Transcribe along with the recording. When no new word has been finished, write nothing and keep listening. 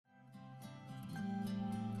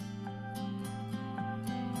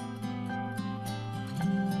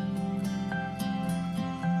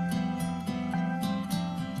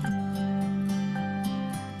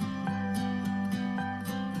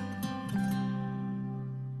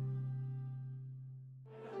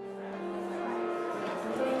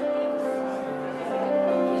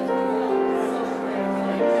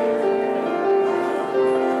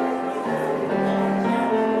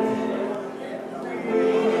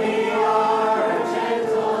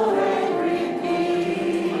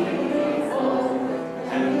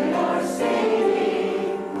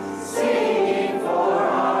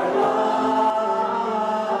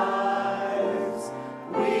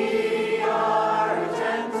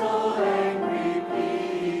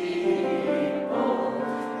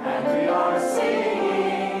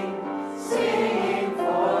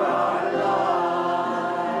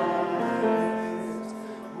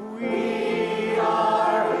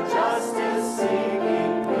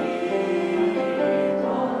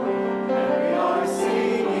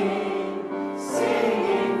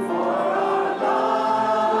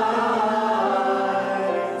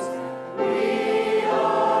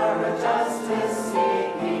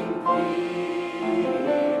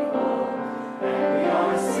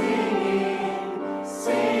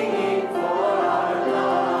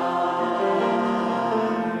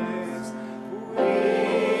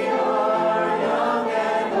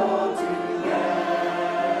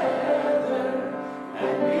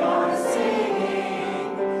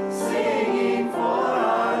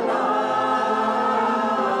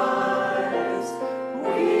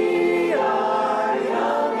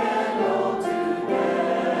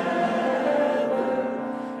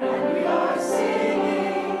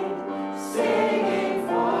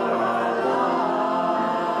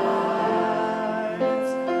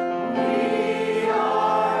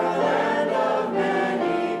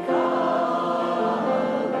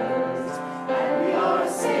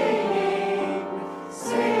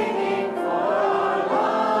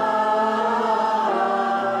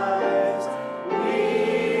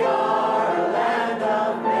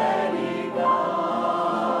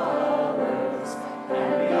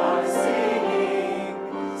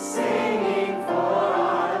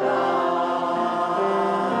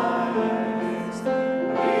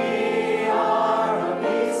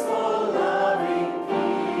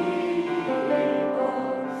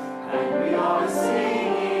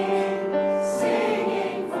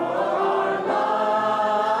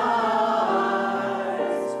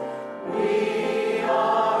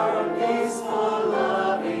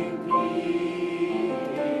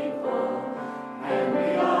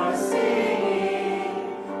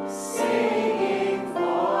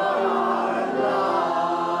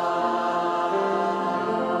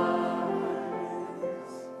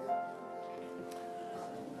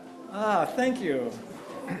Thank you.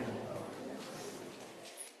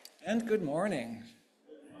 And good morning.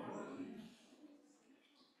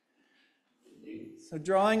 So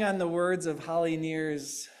drawing on the words of Holly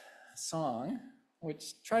Near's song,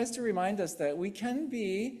 which tries to remind us that we can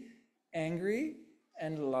be angry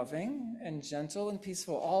and loving and gentle and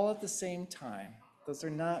peaceful all at the same time. Those are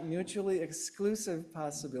not mutually exclusive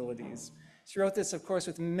possibilities. She wrote this, of course,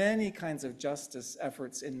 with many kinds of justice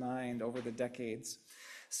efforts in mind over the decades.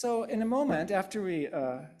 So in a moment, after we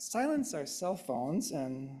silence our cell phones,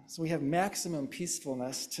 and so we have maximum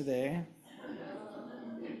peacefulness today,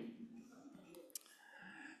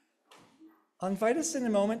 I'll invite us in a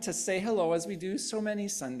moment to say hello as we do so many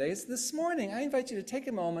Sundays. This morning, I invite you to take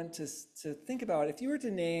a moment to think about if you were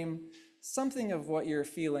to name something of what you're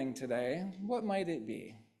feeling today, what might it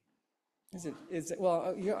be?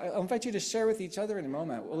 I'll invite you to share with each other in a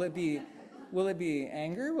moment. Will it be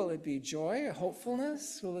anger? Will it be joy,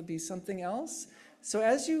 hopefulness? Will it be something else? So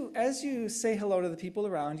as you say hello to the people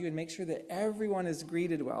around you and make sure that everyone is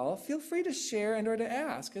greeted well, feel free to share and or to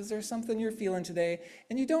ask, is there something you're feeling today?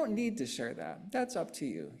 And you don't need to share that. That's up to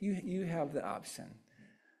you. You have the option.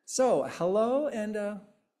 So hello, and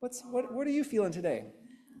what are you feeling today?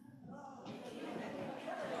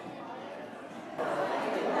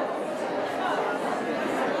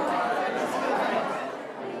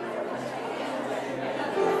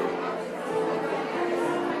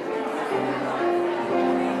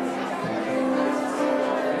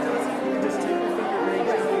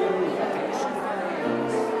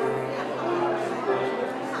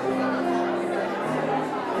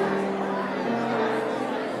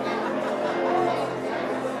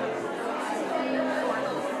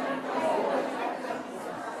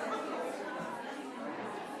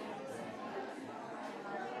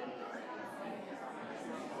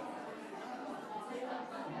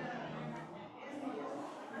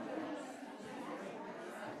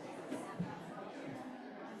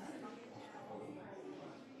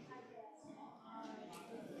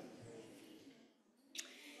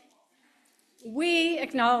 We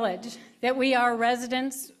acknowledge that we are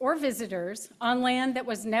residents or visitors on land that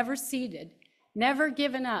was never ceded, never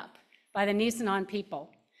given up by the Nisenan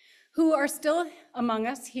people, who are still among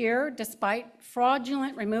us here despite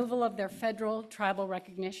fraudulent removal of their federal tribal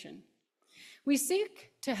recognition. We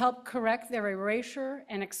seek to help correct their erasure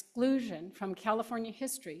and exclusion from California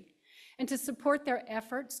history and to support their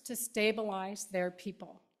efforts to stabilize their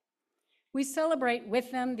people. We celebrate with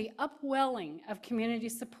them the upwelling of community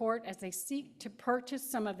support as they seek to purchase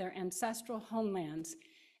some of their ancestral homelands,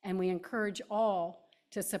 and we encourage all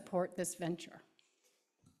to support this venture.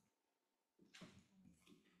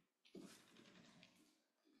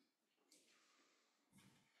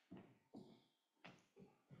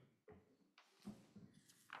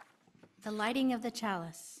 The lighting of the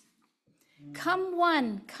chalice. Come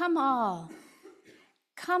one, come all.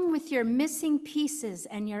 Come with your missing pieces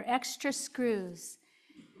and your extra screws.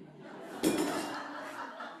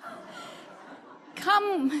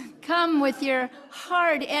 Come with your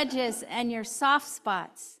hard edges and your soft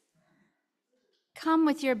spots. Come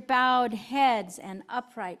with your bowed heads and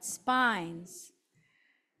upright spines.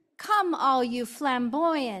 Come all you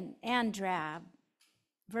flamboyant and drab,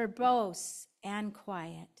 verbose and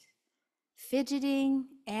quiet, fidgeting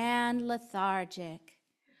and lethargic.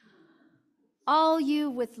 All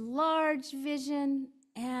you with large vision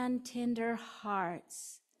and tender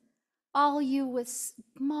hearts. All you with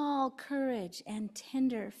small courage and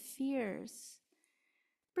tender fears.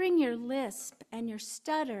 Bring your lisp and your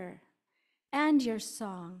stutter and your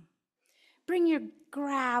song. Bring your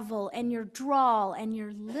gravel and your drawl and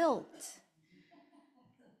your lilt.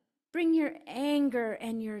 Bring your anger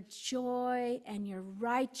and your joy and your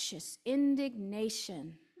righteous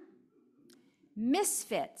indignation.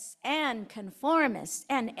 Misfits and conformists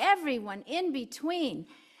and everyone in between,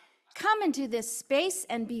 come into this space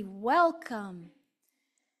and be welcome.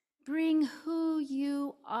 Bring who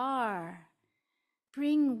you are.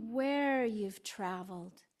 Bring where you've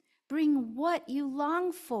traveled. Bring what you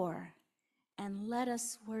long for, and let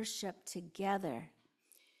us worship together.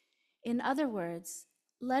 In other words,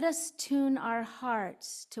 let us tune our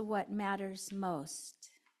hearts to what matters most.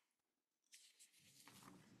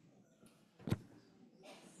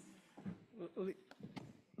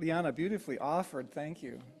 Liana, beautifully offered, thank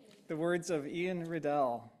you. The words of Ian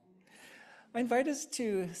Riddell. I invite us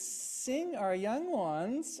to sing our young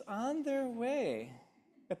ones on their way,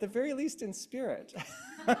 at the very least in spirit,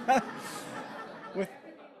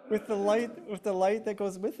 with the light that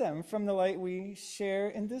goes with them from the light we share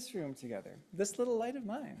in this room together, this little light of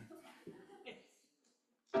mine.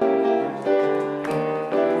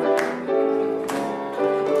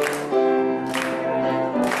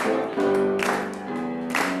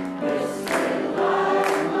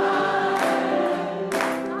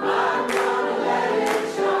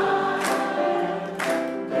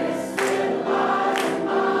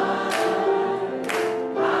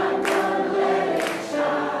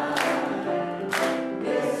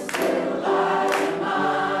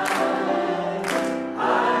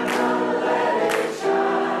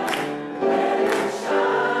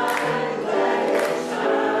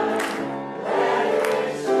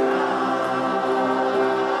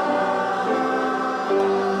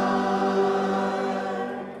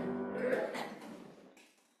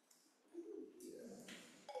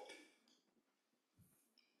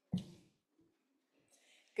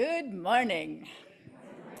 Good morning.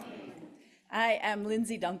 I am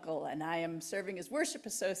Lindsay Dunckel, and I am serving as worship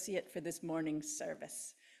associate for this morning's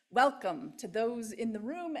service. Welcome to those in the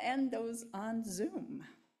room and those on Zoom,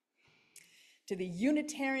 to the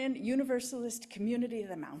Unitarian Universalist community of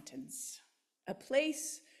the mountains, a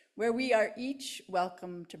place where we are each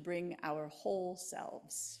welcome to bring our whole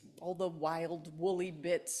selves, all the wild, woolly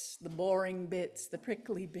bits, the boring bits, the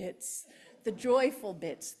prickly bits, the joyful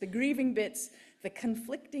bits, the grieving bits, the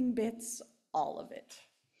conflicting bits, all of it.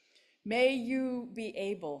 May you be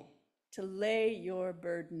able to lay your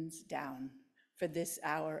burdens down for this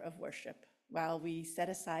hour of worship while we set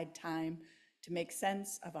aside time to make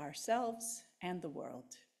sense of ourselves and the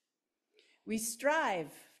world. We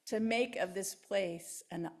strive to make of this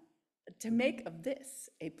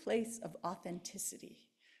a place of authenticity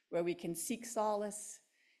where we can seek solace,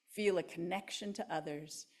 feel a connection to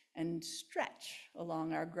others, and stretch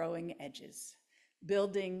along our growing edges,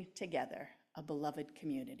 building together a beloved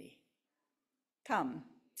community. Come,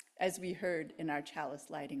 as we heard in our chalice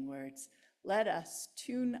lighting words, let us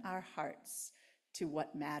tune our hearts to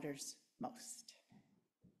what matters most.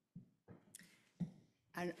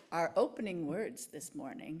 And our opening words this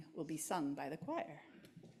morning will be sung by the choir.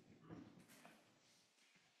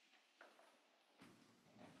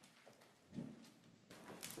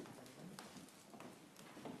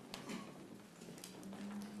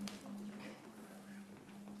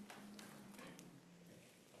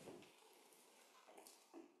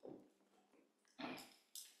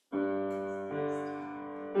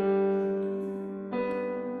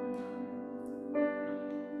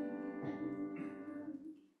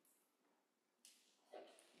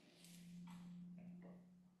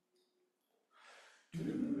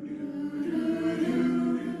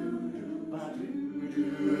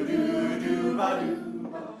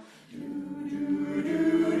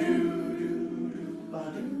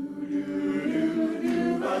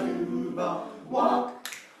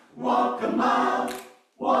 Walk a mile,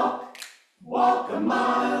 walk a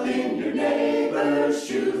mile in your neighbor's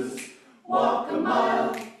shoes. Walk a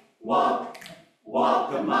mile, walk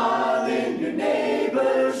a mile in your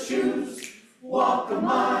neighbor's shoes. Walk a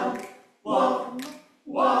mile, walk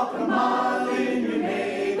a mile in your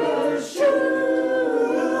neighbor's shoes.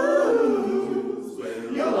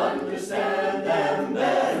 You'll understand them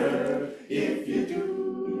better if you do.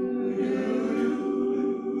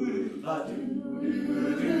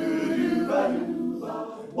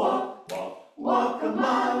 Walk a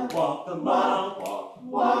mile, walk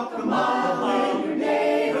a mile in your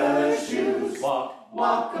neighbor's shoes.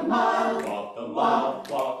 Walk a mile,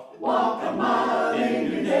 walk a mile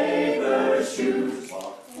in your neighbor's shoes.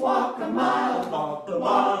 Walk a mile, walk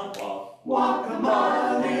a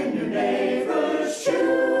mile in your neighbor's shoes.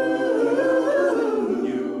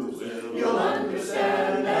 You'll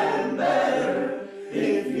understand them better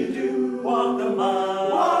if you do. Walk a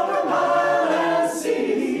mile and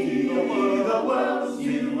see the world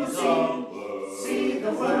you see. See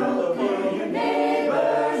the world through your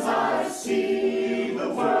neighbor's eyes. See the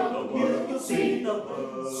world you see.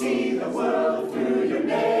 See the world through your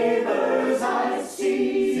neighbor's eyes.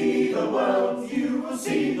 See the world you will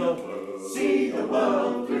see. See the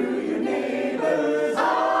world through your neighbor's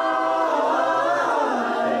eyes.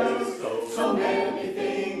 So many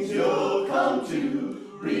things you'll come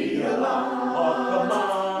to realize.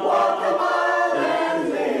 Walk a mile and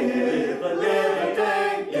live a day.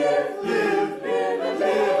 Live a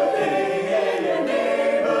day in your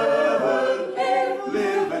neighborhood.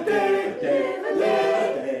 Live a day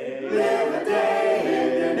in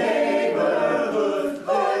your neighborhood.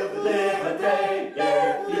 Live a day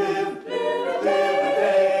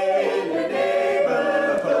in your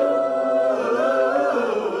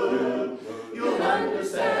neighborhood. You'll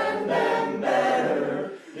understand them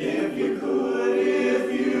better if you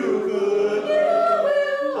could. You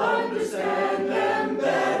will understand them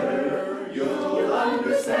better. You'll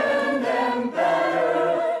understand them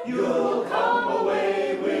better. You'll come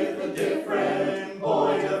away with a different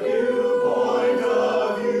point of view.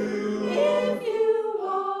 If you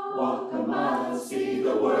walk a mile, see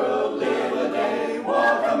the world, live a day.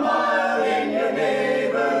 Walk a mile in your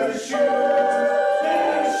neighbor's shoes.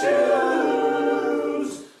 Their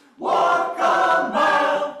shoes. Walk a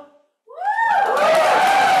mile.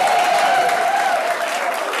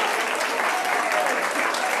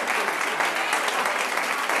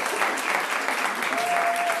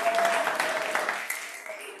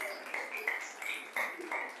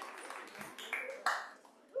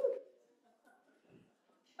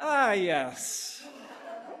 Yes.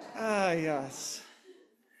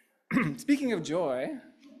 Speaking of joy,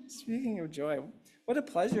 What a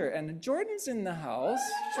pleasure. And Jordan's in the house.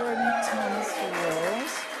 Jordan Thomas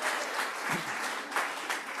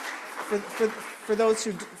Rose. For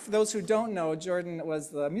those who don't know, Jordan was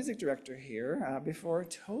the music director here before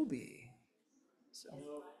Toby. So.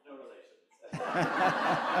 No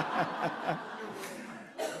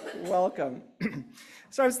relation. Welcome.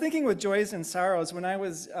 So I was thinking with joys and sorrows when I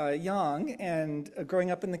was young and growing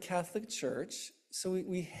up in the Catholic Church. So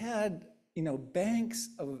we had, banks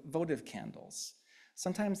of votive candles.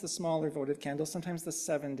 Sometimes the smaller votive candles, sometimes the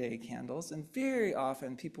 7-day candles, and very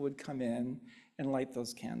often people would come in and light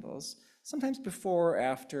those candles. Sometimes before or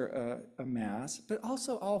after a mass, but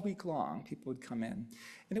also all week long, people would come in.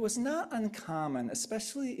 And it was not uncommon,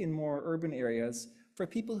 especially in more urban areas, for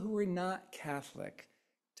people who were not Catholic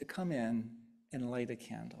to come in and light a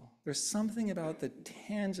candle. There's something about the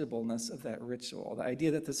tangibleness of that ritual, the idea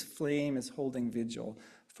that this flame is holding vigil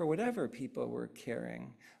for whatever people were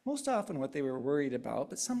carrying. Most often what they were worried about,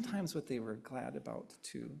 but sometimes what they were glad about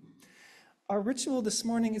too. Our ritual this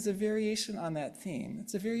morning is a variation on that theme.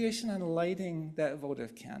 It's a variation on lighting that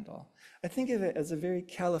votive candle. I think of it as a very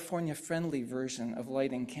California-friendly version of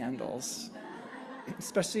lighting candles,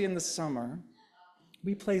 especially in the summer.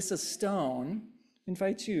 We place a stone,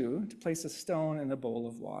 invite you to place a stone in a bowl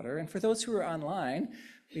of water. And for those who are online,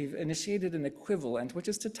 we've initiated an equivalent, which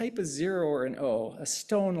is to type a 0 or an O, a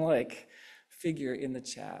stone-like figure in the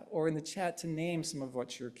chat, or in the chat to name some of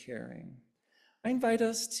what you're carrying. I invite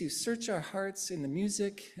us to search our hearts in the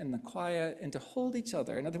music and the quiet and to hold each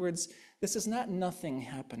other. In other words, this is not nothing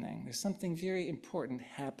happening. There's something very important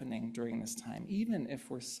happening during this time, even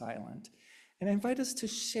if we're silent. And I invite us to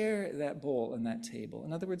share that bowl and that table.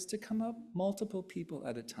 In other words, to come up multiple people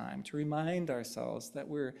at a time, to remind ourselves that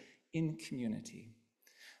we're in community.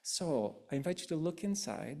 So I invite you to look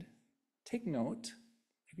inside, take note,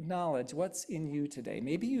 acknowledge what's in you today.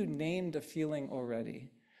 Maybe you named a feeling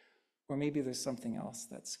already, or maybe there's something else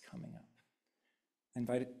that's coming up. I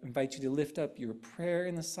invite you to lift up your prayer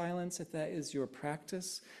in the silence if that is your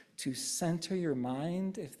practice, to center your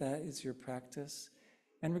mind if that is your practice,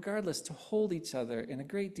 and regardless, to hold each other in a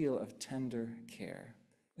great deal of tender care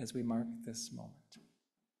as we mark this moment.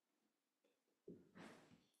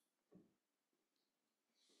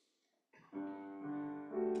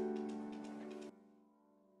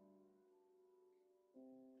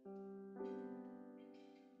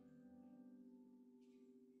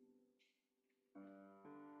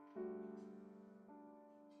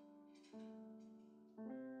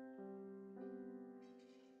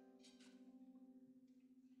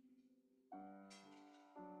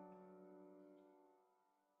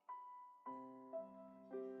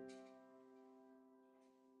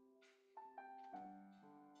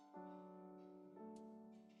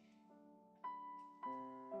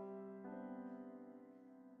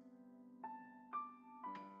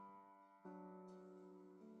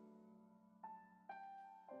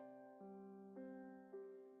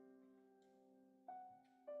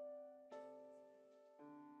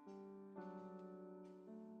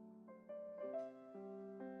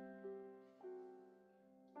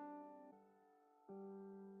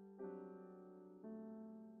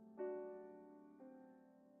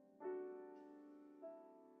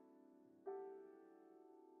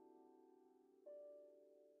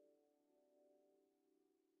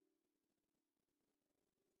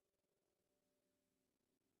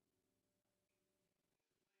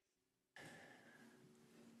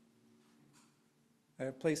 I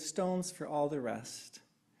have placed stones for all the rest,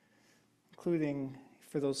 including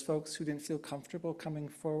for those folks who didn't feel comfortable coming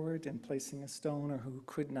forward and placing a stone or who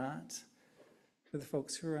could not, for the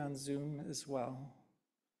folks who are on Zoom as well.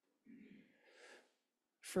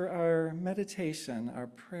 For our meditation, our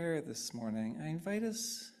prayer this morning, I invite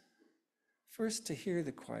us first to hear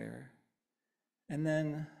the choir and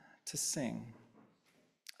then to sing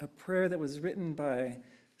a prayer that was written by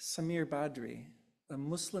Samir Badri, a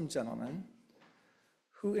Muslim gentleman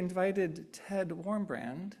who invited Ted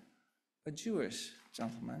Warmbrand, a Jewish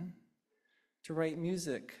gentleman, to write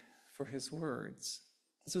music for his words.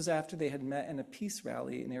 This was after they had met in a peace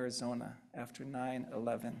rally in Arizona after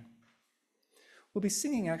 9/11. We'll be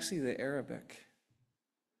singing actually the Arabic.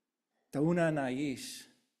 Dauna naish,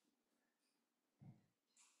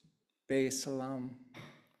 be salam,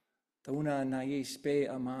 dauna naish be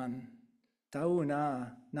aman,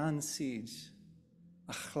 dauna nansij,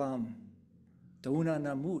 akhlam, dauna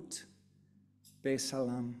namut, be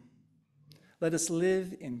salam. Let us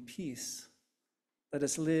live in peace. Let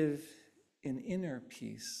us live in inner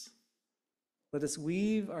peace. Let us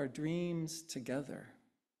weave our dreams together.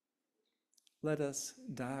 Let us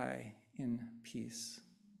die in peace.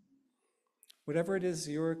 Whatever it is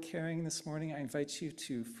you're carrying this morning, I invite you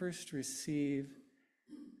to first receive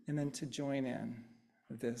and then to join in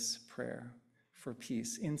this prayer for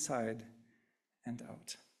peace inside and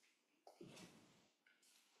out.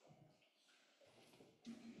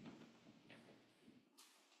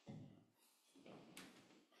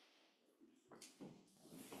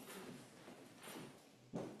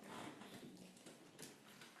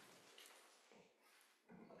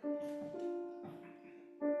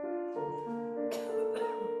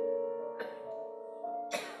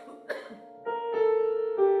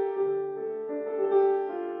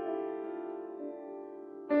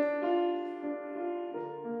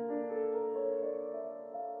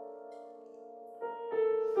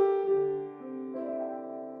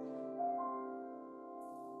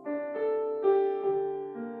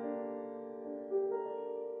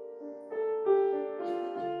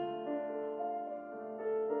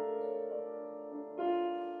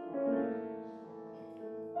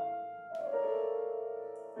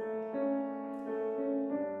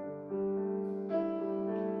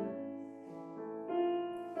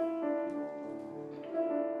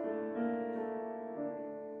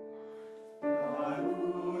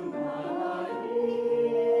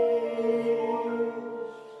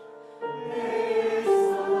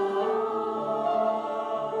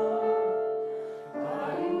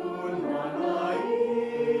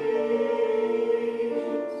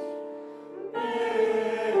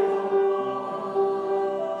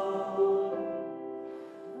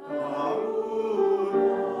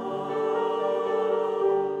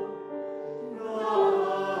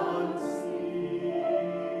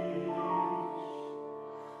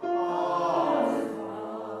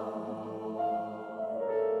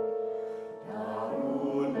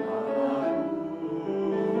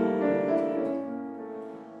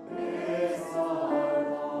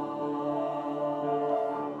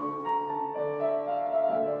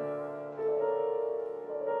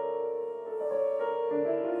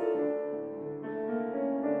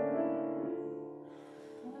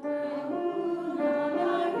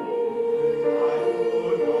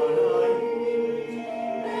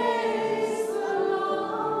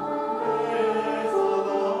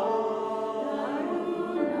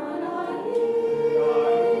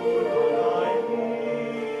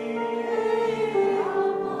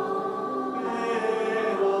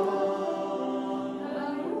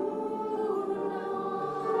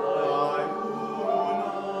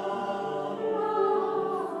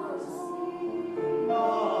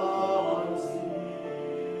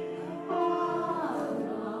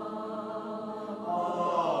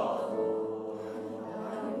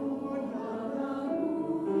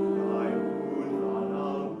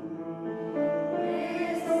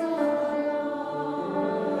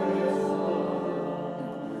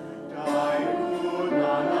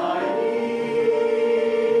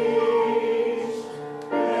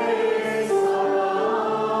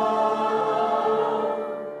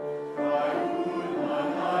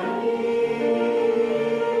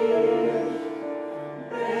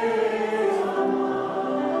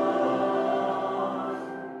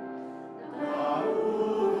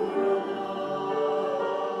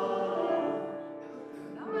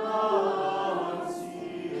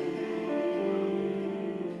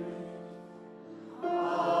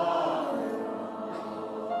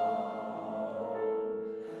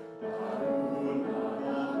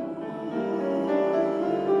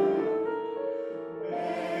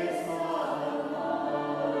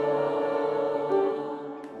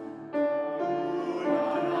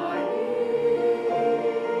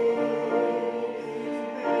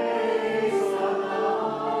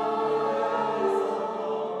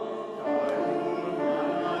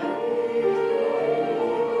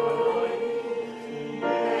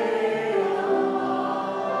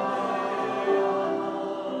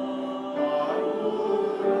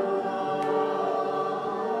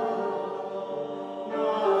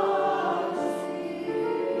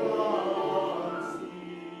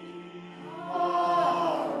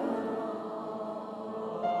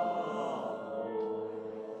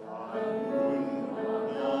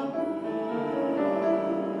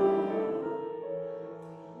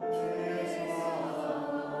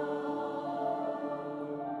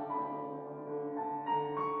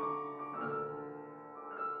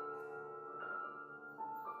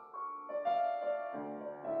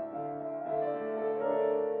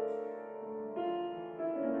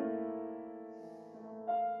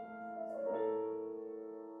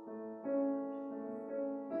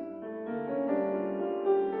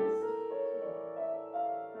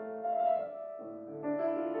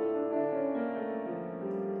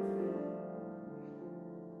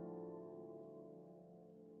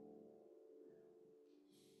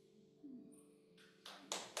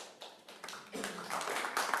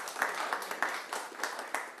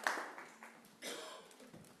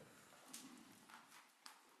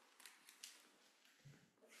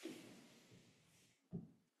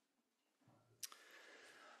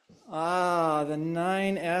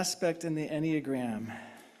 aspect in the Enneagram.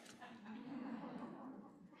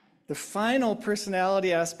 The final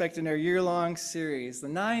personality aspect in our year-long series. The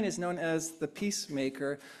 9 is known as the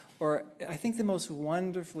Peacemaker, or I think the most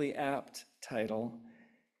wonderfully apt title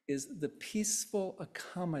is the Peaceful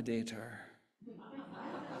Accommodator.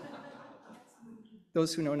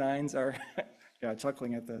 Those who know 9s are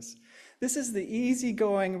chuckling at this. This is the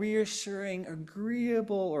easygoing, reassuring,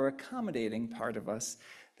 agreeable, or accommodating part of us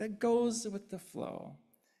that goes with the flow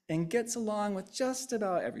and gets along with just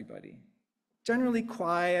about everybody. Generally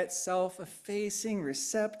quiet, self-effacing,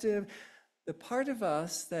 receptive, the part of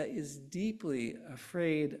us that is deeply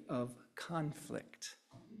afraid of conflict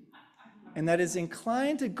and that is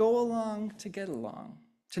inclined to go along to get along,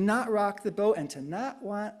 to not rock the boat and to not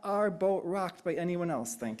want our boat rocked by anyone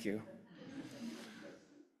else, thank you.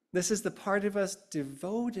 This is the part of us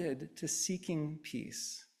devoted to seeking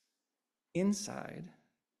peace inside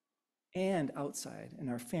and outside in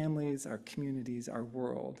our families, our communities, our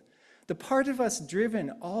world. The part of us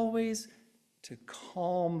driven always to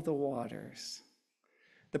calm the waters.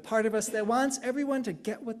 The part of us that wants everyone to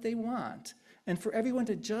get what they want and for everyone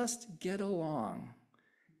to just get along,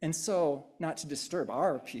 and so not to disturb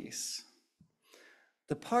our peace.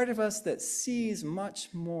 The part of us that sees much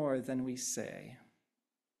more than we say.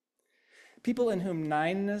 People in whom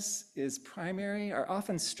 9ness is primary are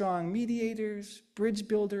often strong mediators, bridge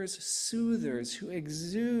builders, soothers who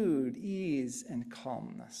exude ease and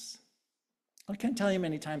calmness. I can't tell you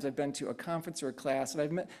many times I've been to a conference or a class and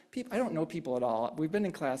I've met people, I don't know people at all. We've been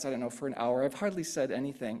in class, I don't know, for an hour. I've hardly said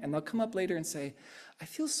anything. And they'll come up later and say, I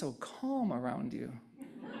feel so calm around you.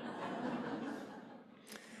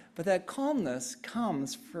 But that calmness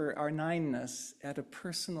comes for our 9ness at a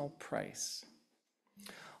personal price.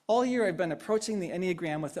 All year I've been approaching the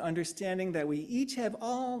Enneagram with the understanding that we each have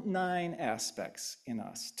all 9 aspects in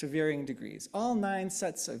us to varying degrees, all 9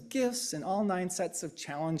 sets of gifts and all 9 sets of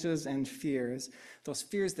challenges and fears, those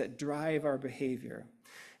fears that drive our behavior.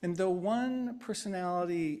 And though one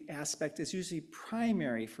personality aspect is usually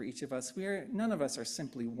primary for each of us, none of us are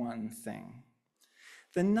simply one thing.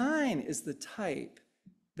 The 9 is the type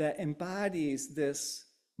that embodies this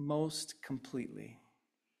most completely.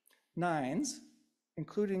 9s,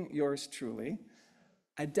 including yours truly,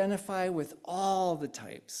 identify with all the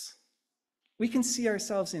types. We can see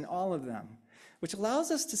ourselves in all of them, which allows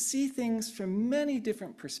us to see things from many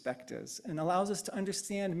different perspectives and allows us to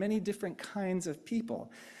understand many different kinds of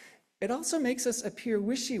people. It also makes us appear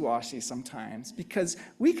wishy-washy sometimes because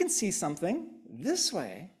we can see something this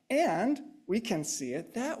way and we can see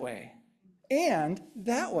it that way and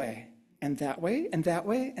that way and that way and that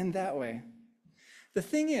way and that way. The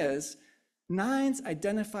thing is, 9s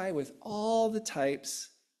identify with all the types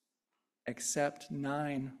except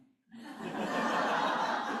 9.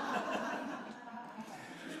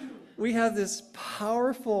 We have this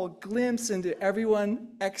powerful glimpse into everyone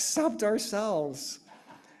except ourselves.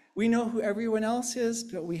 We know who everyone else is,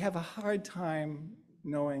 but we have a hard time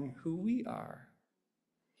knowing who we are.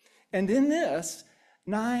 And in this,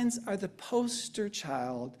 9s are the poster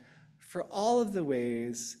child for all of the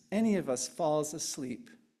ways any of us falls asleep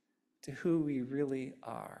to who we really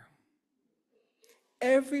are.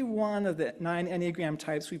 Every one of the 9 Enneagram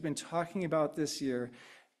types we've been talking about this year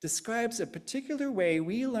describes a particular way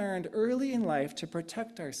we learned early in life to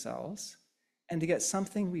protect ourselves and to get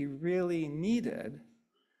something we really needed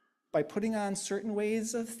by putting on certain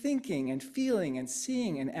ways of thinking and feeling and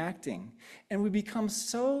seeing and acting. And we become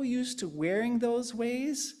so used to wearing those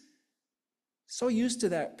ways, so used to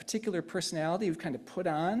that particular personality we've kind of put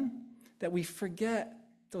on, that we forget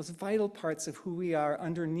those vital parts of who we are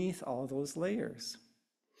underneath all those layers.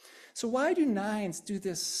 So why do 9s do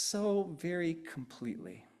this so very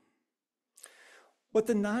completely? What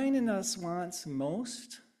the 9 in us wants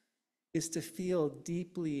most is to feel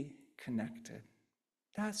deeply connected.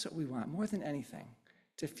 That's what we want more than anything,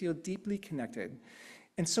 to feel deeply connected.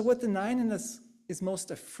 And so what the 9 in us is most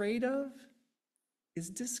afraid of is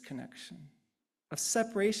disconnection, of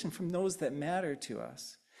separation from those that matter to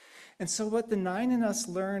us. And so what the 9 in us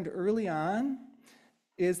learned early on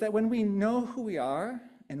is that when we know who we are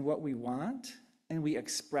and what we want, and we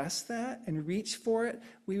express that and reach for it,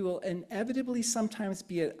 we will inevitably sometimes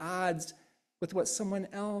be at odds with what someone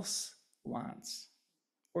else wants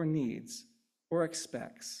or needs or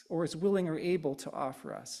expects or is willing or able to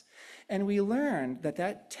offer us. And we learned that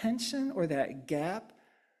that tension or that gap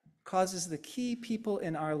causes the key people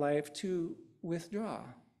in our life to withdraw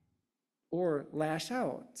or lash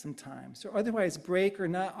out sometimes, or otherwise break or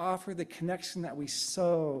not offer the connection that we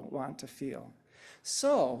so want to feel.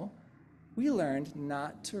 So we learned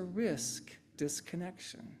not to risk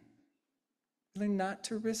disconnection. We learn not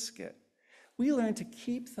to risk it. We learn to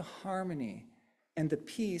keep the harmony and the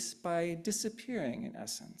peace by disappearing, in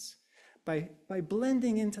essence, by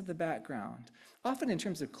blending into the background, often in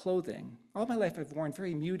terms of clothing. All my life I've worn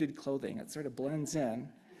very muted clothing. It sort of blends in.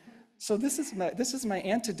 So this is my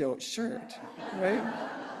antidote shirt, right?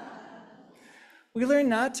 We learn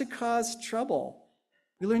not to cause trouble.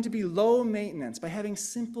 We learn to be low maintenance by having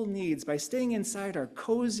simple needs, by staying inside our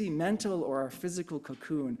cozy mental or our physical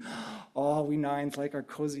cocoon. Oh, we nines like our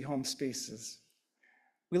cozy home spaces.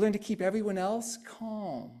 We learn to keep everyone else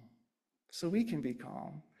calm so we can be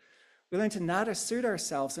calm. We learn to not assert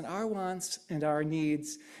ourselves and our wants and our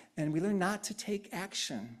needs, and we learn not to take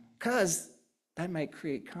action because that might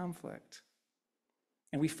create conflict.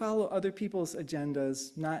 And we follow other people's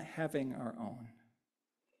agendas, not having our own.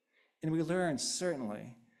 And we learn,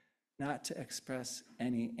 certainly, not to express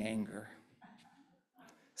any anger.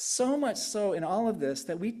 So much so in all of this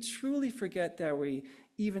that we truly forget that we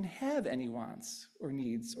even have any wants or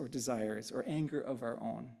needs or desires or anger of our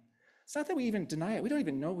own. It's not that we even deny it. We don't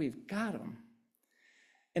even know we've got them.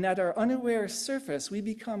 And at our unaware surface, we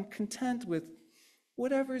become content with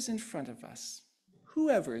whatever's in front of us,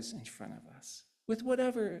 whoever's in front of us, with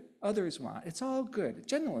whatever others want. It's all good.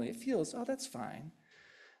 Generally, it feels, oh, that's fine.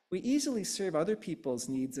 We easily serve other people's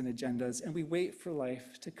needs and agendas, and we wait for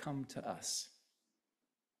life to come to us.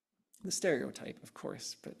 The stereotype, of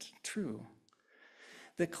course, but true.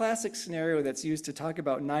 The classic scenario that's used to talk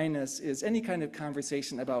about nine-ness is any kind of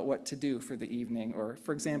conversation about what to do for the evening, or,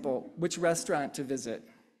 for example, which restaurant to visit.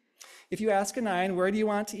 If you ask a nine, where do you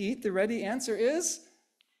want to eat? The ready answer is,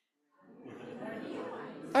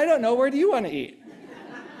 I don't know, where do you want to eat?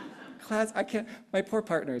 Class, my poor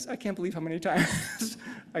partners, I can't believe how many times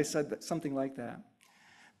I said something like that.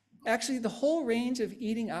 Actually, the whole range of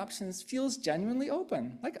eating options feels genuinely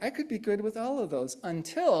open. Like I could be good with all of those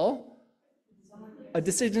until a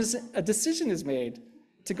decision is made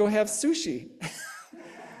to go have sushi.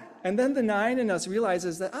 And then the nine in us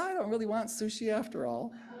realizes that I don't really want sushi after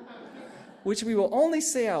all, which we will only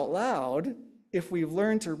say out loud if we've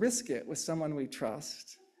learned to risk it with someone we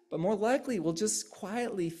trust. But more likely, we'll just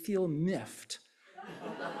quietly feel miffed.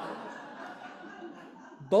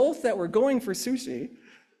 Both that we're going for sushi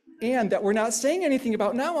and that we're not saying anything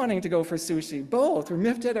about not wanting to go for sushi. Both, we're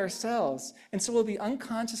miffed at ourselves. And so we'll be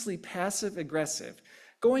unconsciously passive-aggressive,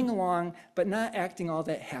 going along, but not acting all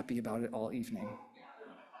that happy about it all evening.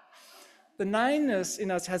 The nine-ness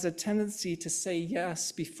in us has a tendency to say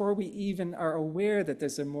yes before we even are aware that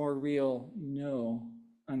there's a more real no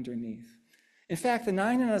underneath. In fact, the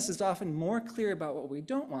nine in us is often more clear about what we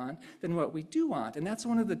don't want than what we do want. And that's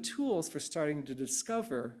one of the tools for starting to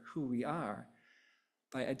discover who we are,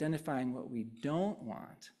 by identifying what we don't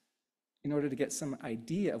want in order to get some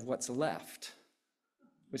idea of what's left,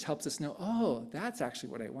 which helps us know, oh, that's actually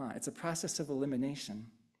what I want. It's a process of elimination.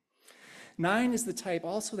 Nine is the type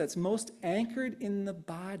also that's most anchored in the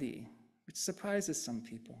body, which surprises some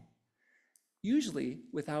people, usually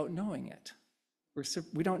without knowing it.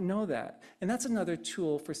 We don't know that. And that's another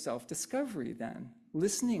tool for self-discovery then,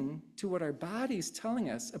 listening to what our body's telling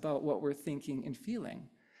us about what we're thinking and feeling.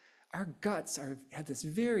 Our guts have this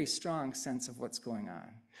very strong sense of what's going on.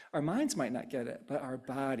 Our minds might not get it, but our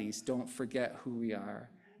bodies don't forget who we are.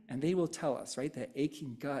 And they will tell us, right? That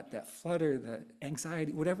aching gut, that flutter, that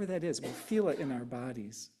anxiety, whatever that is, we'll feel it in our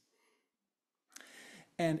bodies.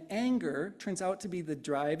 And anger turns out to be the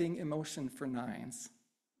driving emotion for nines.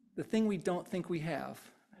 The thing we don't think we have,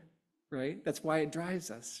 right? That's why it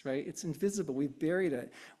drives us, right? It's invisible, we've buried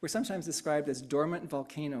it. We're sometimes described as dormant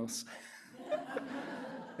volcanoes.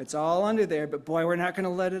 It's all under there, but boy, we're not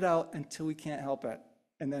gonna let it out until we can't help it,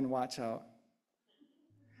 and then watch out.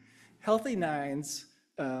 Healthy nines,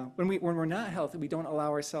 when we're not healthy, we don't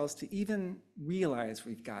allow ourselves to even realize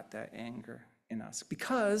we've got that anger in us,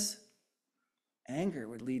 because anger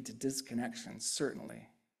would lead to disconnection, certainly,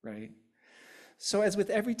 right? So as with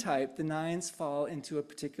every type, the nines fall into a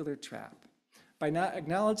particular trap. By not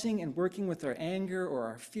acknowledging and working with our anger or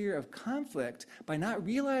our fear of conflict, by not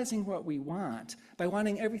realizing what we want, by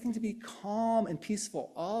wanting everything to be calm and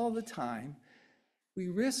peaceful all the time, we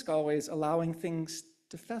risk always allowing things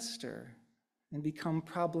to fester and become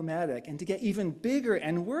problematic and to get even bigger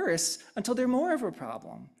and worse until they're more of a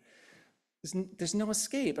problem. There's no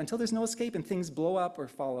escape, until there's no escape and things blow up or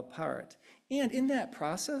fall apart. And in that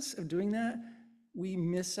process of doing that, we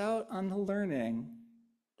miss out on the learning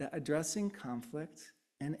that addressing conflict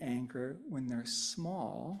and anger when they're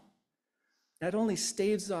small not only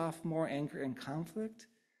staves off more anger and conflict,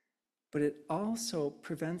 but it also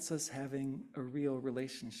prevents us having a real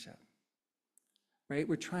relationship, right?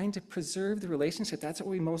 We're trying to preserve the relationship. That's what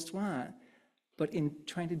we most want. But in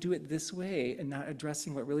trying to do it this way and not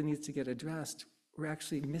addressing what really needs to get addressed, we're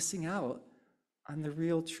actually missing out on the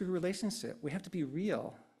real, true relationship. We have to be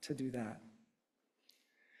real to do that.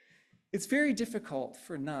 It's very difficult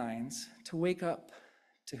for 9s to wake up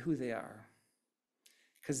to who they are,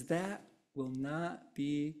 because that will not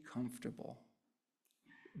be comfortable.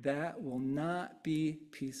 That will not be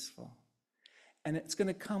peaceful. And it's going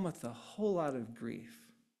to come with a whole lot of grief.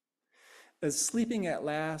 As Sleeping at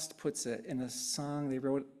Last puts it in a song they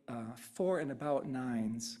wrote for and about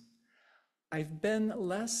 9s, I've been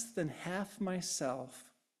less than half myself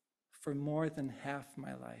for more than half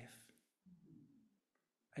my life.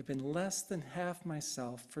 I've been less than half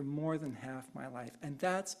myself for more than half my life. And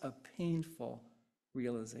that's a painful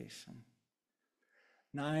realization.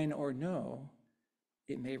 9 or no,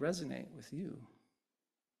 it may resonate with you.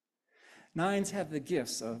 9s have the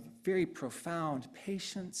gifts of very profound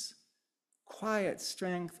patience, quiet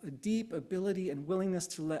strength, a deep ability and willingness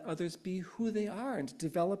to let others be who they are and to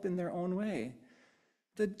develop in their own way.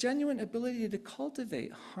 The genuine ability to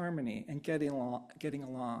cultivate harmony and getting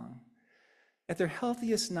along. At their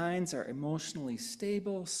healthiest, 9s are emotionally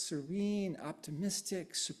stable, serene,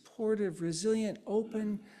 optimistic, supportive, resilient,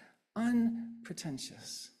 open,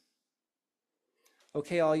 unpretentious.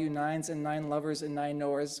 Okay, all you 9s and 9 lovers and 9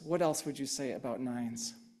 knowers, what else would you say about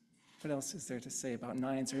 9s? What else is there to say about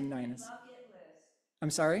 9s or 9s? I'm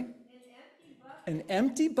sorry? An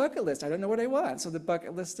empty bucket list. I don't know what I want, so the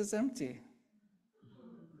bucket list is empty.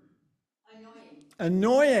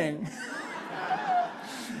 Annoying.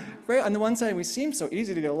 Right, on the one side, we seem so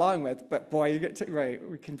easy to get along with, but boy, you get to, right,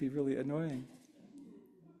 we can be really annoying.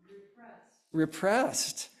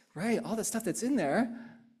 Repressed. Right, all the stuff that's in there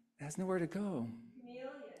has nowhere to go.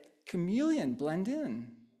 Chameleon, blend in,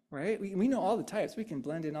 right? We know all the types. We can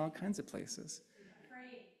blend in all kinds of places.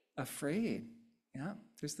 Afraid. Yeah,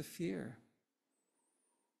 there's the fear.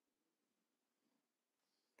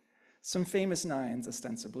 Some famous 9s,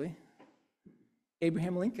 ostensibly.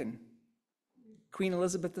 Abraham Lincoln, Queen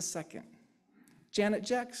Elizabeth II, Janet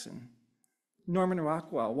Jackson, Norman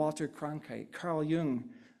Rockwell, Walter Cronkite, Carl Jung,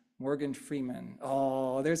 Morgan Freeman.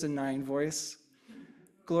 Oh, there's a 9 voice.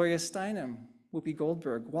 Gloria Steinem, Whoopi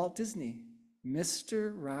Goldberg, Walt Disney,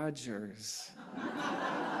 Mr. Rogers.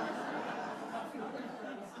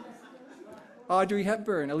 Audrey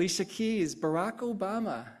Hepburn, Alicia Keys, Barack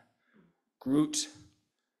Obama, Groot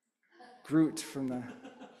from the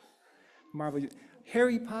Marvel,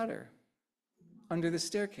 Harry Potter, Under the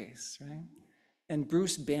Staircase, right? And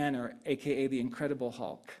Bruce Banner, AKA the Incredible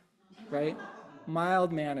Hulk, right?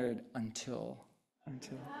 Mild-mannered until.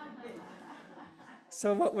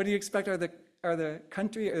 So what do you expect are the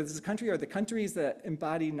countries that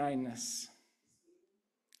embody 9ness?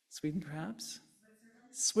 Sweden, perhaps?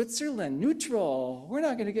 Switzerland, neutral. We're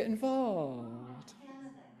not going to get involved.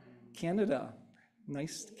 Canada,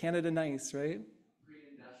 nice. Canada, nice, right?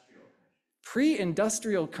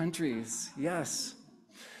 Pre-industrial countries, yes.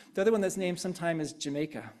 The other one that's named sometime is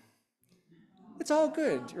Jamaica. It's all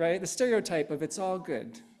good, right? The stereotype of it's all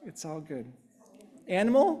good. It's all good.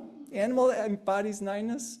 Animal that embodies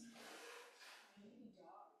 9ness.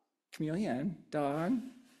 Chameleon, dog.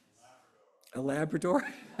 A Labrador.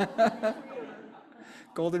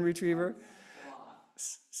 Golden retriever.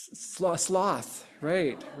 Sloth,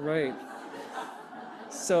 right.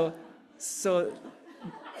 So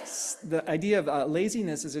the idea of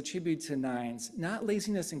laziness is attributed to 9s, not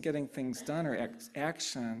laziness in getting things done or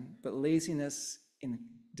action, but laziness in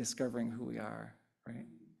discovering who we are, right?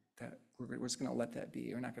 That we're just going to let that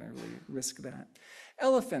be. We're not going to really risk that.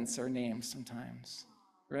 Elephants are named sometimes,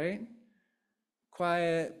 right?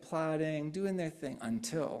 Quiet, plodding, doing their thing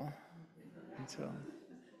until.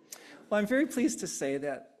 Well, I'm very pleased to say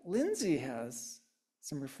that Lindsay has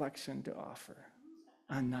some reflection to offer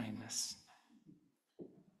on 9ness.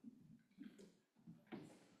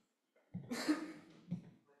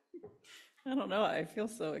 I don't know, I feel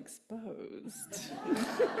so exposed.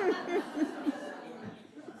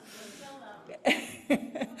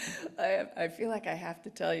 I feel like I have to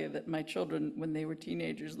tell you that my children, when they were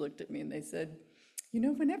teenagers, looked at me and they said,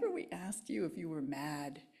 whenever we asked you if you were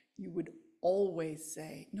mad, you would always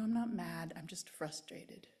say, no, I'm not mad, I'm just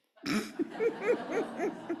frustrated.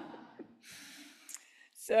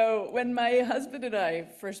 So when my husband and I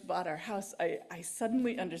first bought our house, I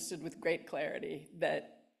suddenly understood with great clarity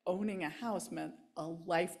that owning a house meant a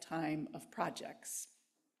lifetime of projects.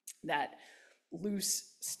 That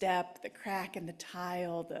loose step, the crack in the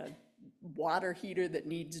tile, the water heater that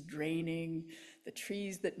needs draining, the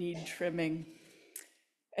trees that need trimming.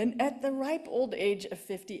 And at the ripe old age of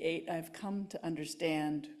 58, I've come to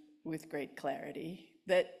understand with great clarity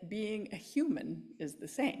that being a human is the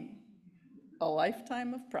same. A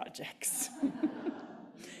lifetime of projects.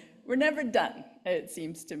 We're never done, it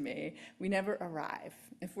seems to me. We never arrive.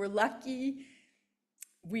 If we're lucky,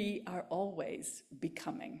 we are always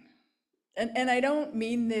becoming. And I don't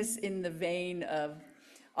mean this in the vein of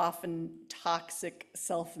often toxic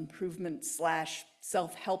self-improvement /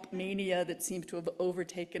 self-help mania that seems to have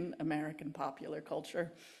overtaken American popular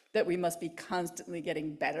culture, that we must be constantly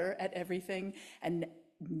getting better at everything and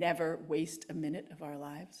never waste a minute of our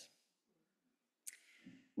lives.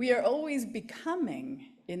 We are always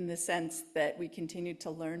becoming in the sense that we continue to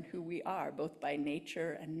learn who we are, both by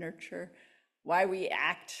nature and nurture, why we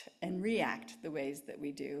act and react the ways that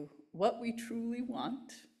we do, what we truly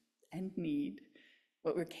want and need,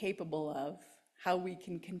 what we're capable of, how we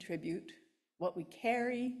can contribute, what we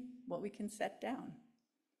carry, what we can set down.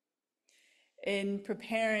 In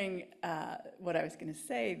preparing what I was going to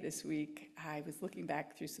say this week, I was looking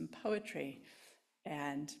back through some poetry,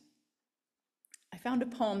 and I found a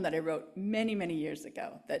poem that I wrote many, many years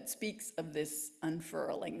ago that speaks of this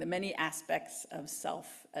unfurling, the many aspects of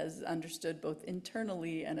self as understood both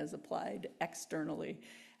internally and as applied externally.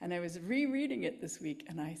 And I was rereading it this week,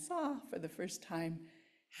 and I saw for the first time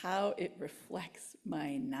how it reflects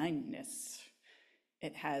my nineness.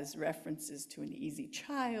 It has references to an easy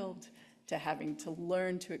child, to having to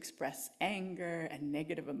learn to express anger and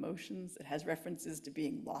negative emotions. It has references to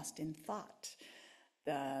being lost in thought,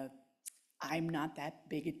 the I'm not that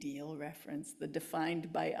big a deal reference, the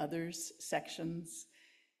defined by others sections.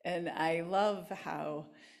 And I love how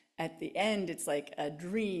at the end it's like a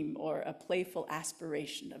dream or a playful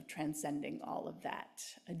aspiration of transcending all of that,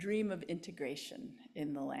 a dream of integration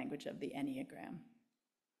in the language of the Enneagram.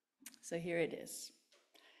 So here it is.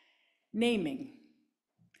 Naming.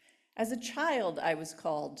 As a child, I was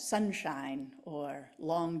called sunshine or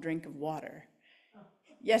long drink of water.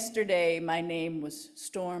 Yesterday, my name was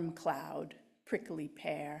Storm Cloud, Prickly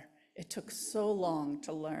Pear. It took so long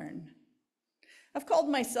to learn. I've called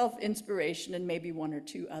myself Inspiration, and maybe one or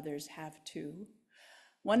two others have too.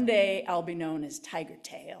 One day, I'll be known as Tiger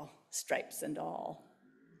Tail, stripes and all.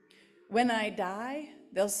 When I die,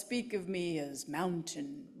 they'll speak of me as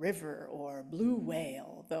Mountain, River, or Blue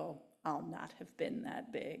Whale, though I'll not have been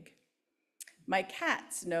that big. My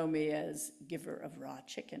cats know me as Giver of Raw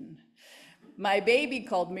Chicken. My baby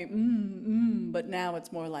called me but now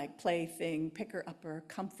it's more like plaything, picker-upper,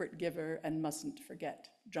 comfort giver, and mustn't forget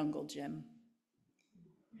Jungle Jim.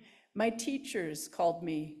 My teachers called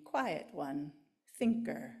me Quiet One,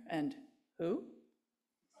 Thinker, and who?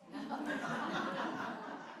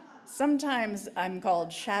 Sometimes I'm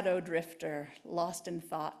called Shadow Drifter, Lost in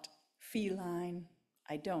Thought, Feline.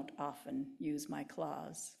 I don't often use my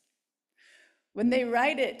claws. When they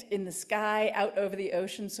write it in the sky out over the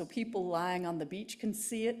ocean so people lying on the beach can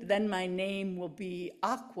see it, then my name will be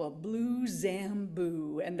Aqua Blue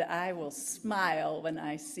Zamboo, and I will smile when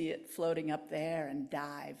I see it floating up there and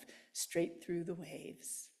dive straight through the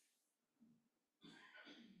waves.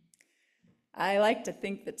 I like to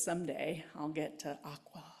think that someday I'll get to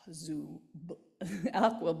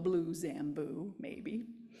Aqua Blue Zamboo, maybe.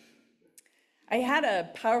 I had a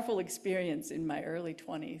powerful experience in my early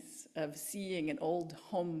 20s of seeing an old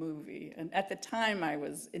home movie. And at the time I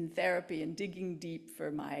was in therapy and digging deep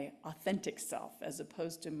for my authentic self as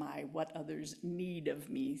opposed to my what others need of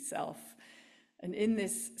me self. And in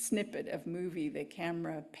this snippet of movie, the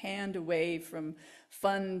camera panned away from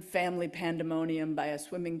fun family pandemonium by a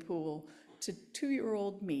swimming pool to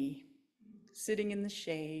 2-year-old me, sitting in the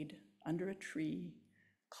shade under a tree,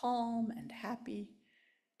 calm and happy,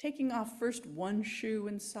 taking off first one shoe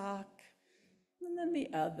and sock, and then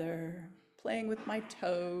the other, playing with my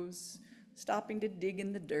toes, stopping to dig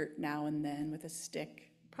in the dirt now and then with a stick,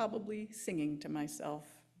 probably singing to myself.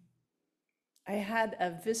 I had a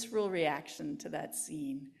visceral reaction to that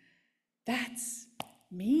scene. That's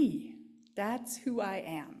me. That's who I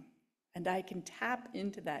am. And I can tap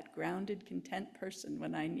into that grounded, content person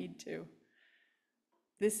when I need to.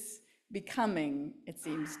 This becoming, it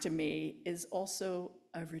seems to me, is also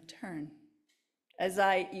a return. As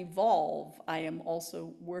I evolve, I am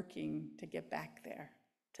also working to get back there,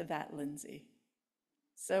 to that Lindsay.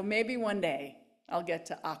 So maybe one day I'll get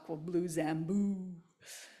to Aqua Blue Zamboo.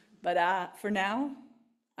 But for now,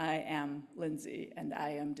 I am Lindsay, and I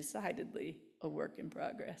am decidedly a work in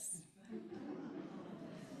progress.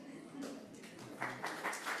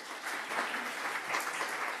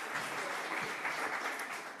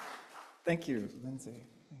 Thank you, Lindsay.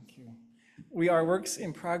 Thank you. We are works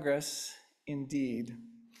in progress indeed.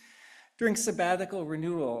 During sabbatical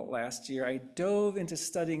renewal last year, I dove into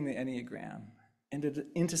studying the Enneagram. and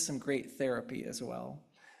into some great therapy as well.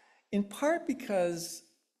 In part because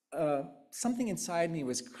something inside me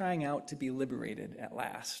was crying out to be liberated at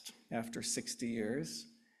last after 60 years,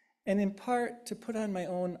 and in part to put on my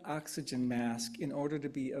own oxygen mask in order to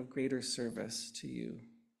be of greater service to you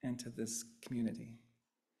and to this community.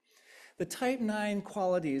 The type 9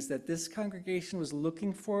 qualities that this congregation was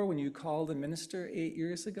looking for when you called a minister 8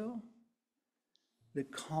 years ago, the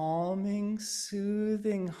calming,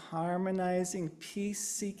 soothing, harmonizing,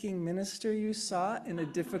 peace-seeking minister you sought in a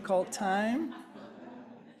difficult time,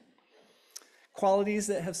 qualities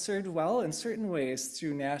that have served well in certain ways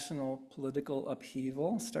through national political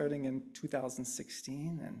upheaval starting in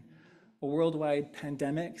 2016 and a worldwide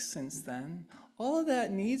pandemic since then. All of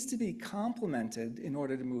that needs to be complemented in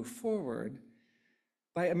order to move forward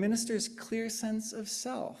by a minister's clear sense of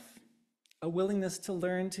self, a willingness to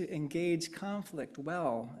learn to engage conflict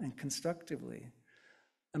well and constructively,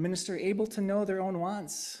 a minister able to know their own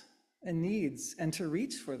wants and needs and to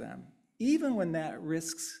reach for them, even when that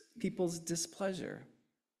risks people's displeasure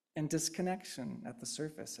and disconnection at the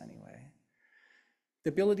surface anyway. The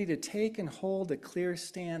ability to take and hold a clear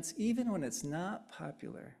stance even when it's not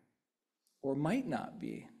popular or might not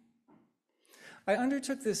be. I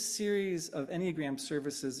undertook this series of Enneagram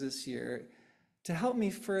services this year to help me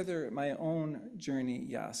further my own journey,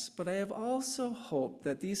 yes, but I have also hoped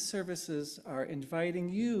that these services are inviting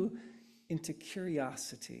you into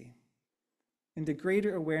curiosity, into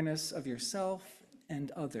greater awareness of yourself and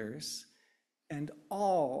others, and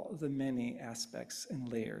all the many aspects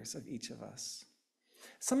and layers of each of us.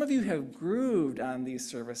 Some of you have grooved on these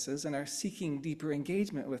services and are seeking deeper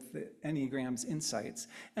engagement with the Enneagram's insights,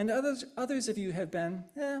 and others of you have been,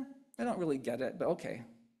 I don't really get it, but okay.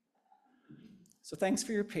 So thanks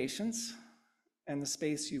for your patience and the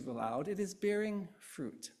space you've allowed. It is bearing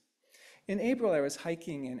fruit. In April, I was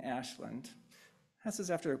hiking in Ashland. This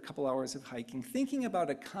is after a couple hours of hiking, thinking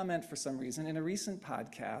about a comment for some reason in a recent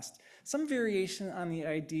podcast, some variation on the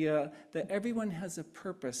idea that everyone has a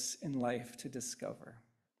purpose in life to discover.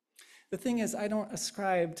 The thing is, I don't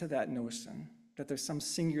ascribe to that notion that there's some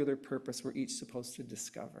singular purpose we're each supposed to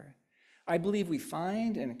discover. I believe we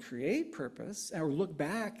find and create purpose, or look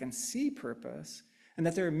back and see purpose, and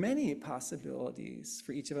that there are many possibilities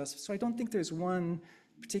for each of us. So I don't think there's one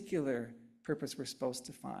particular purpose we're supposed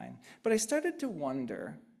to find. But I started to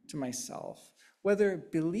wonder to myself whether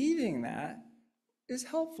believing that is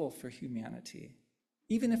helpful for humanity,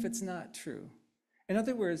 even if it's not true. In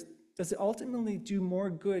other words, does it ultimately do more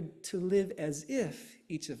good to live as if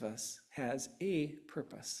each of us has a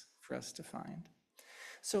purpose for us to find?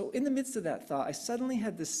 So in the midst of that thought, I suddenly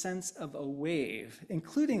had this sense of a wave,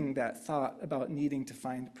 including that thought about needing to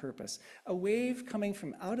find purpose, a wave coming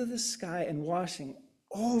from out of the sky and washing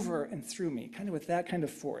over and through me, kind of with that kind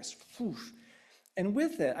of force. And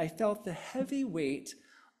with it, I felt the heavy weight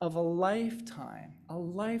of a lifetime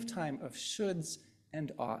of shoulds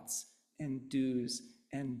and oughts and do's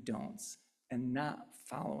and don'ts, and not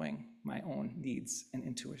following my own needs and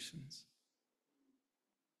intuitions.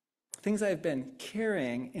 Things I've been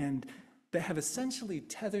carrying and that have essentially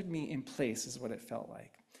tethered me in place is what it felt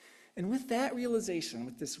like. And with that realization,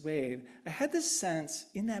 with this wave, I had this sense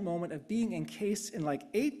in that moment of being encased in like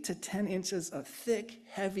 8 to 10 inches of thick,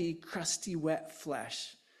 heavy, crusty, wet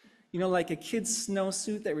flesh. You know, like a kid's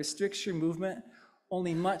snowsuit that restricts your movement,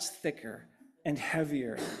 only much thicker and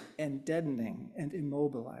heavier and deadening and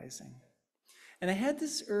immobilizing. And I had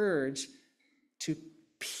this urge to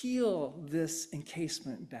peel this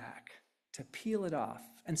encasement back, to peel it off.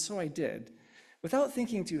 And so I did. Without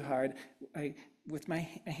thinking too hard, with my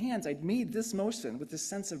hands, I'd made this motion with this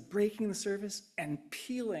sense of breaking the surface and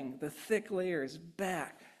peeling the thick layers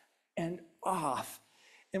back and off.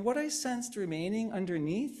 And what I sensed remaining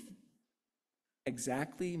underneath,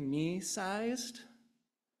 exactly me-sized,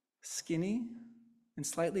 skinny, and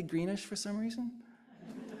slightly greenish for some reason,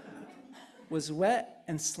 was wet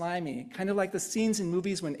and slimy, kind of like the scenes in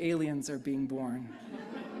movies when aliens are being born.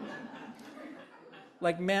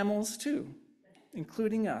 Like mammals too,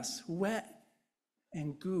 including us, wet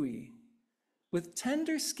and gooey, with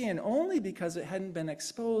tender skin only because it hadn't been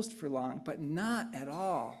exposed for long, but not at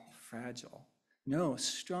all fragile. No,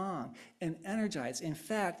 strong and energized. In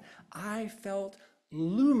fact, I felt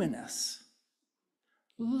luminous,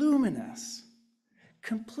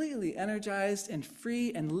 completely energized and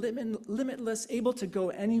free and limitless, able to go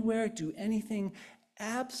anywhere, do anything,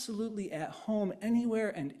 absolutely at home, anywhere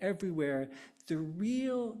and everywhere. The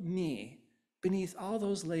real me beneath all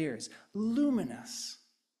those layers, luminous.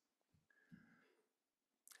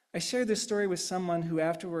 I shared this story with someone who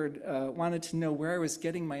afterward wanted to know where I was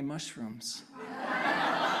getting my mushrooms.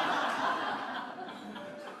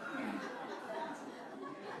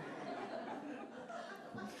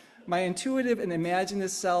 My intuitive and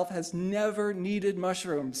imaginative self has never needed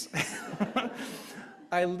mushrooms.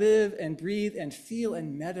 I live and breathe and feel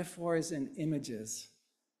in metaphors and images.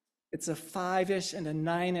 It's a 5-ish and a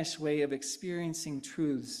 9-ish way of experiencing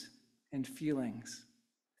truths and feelings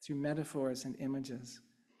through metaphors and images.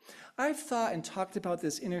 I've thought and talked about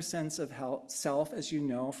this inner sense of self, as you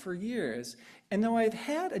know, for years. And though I've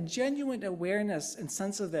had a genuine awareness and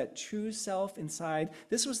sense of that true self inside,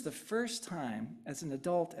 this was the first time, as an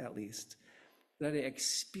adult at least, that I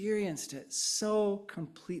experienced it so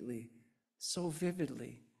completely, so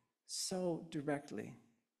vividly, so directly.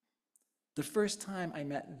 The first time I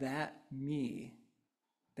met that me,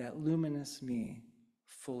 that luminous me,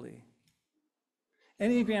 fully.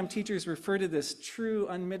 Enneagram teachers refer to this true,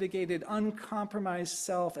 unmitigated, uncompromised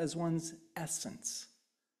self as one's essence.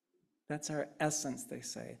 That's our essence, they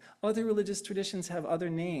say. Other religious traditions have other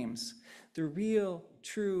names. The real,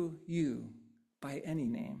 true you, by any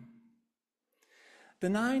name. The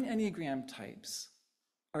 9 Enneagram types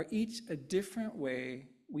are each a different way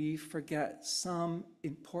we forget some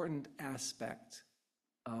important aspect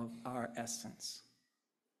of our essence.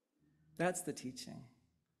 That's the teaching.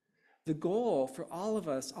 The goal for all of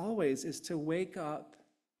us always is to wake up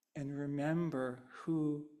and remember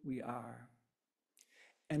who we are.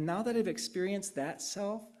 And now that I've experienced that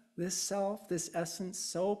self, this essence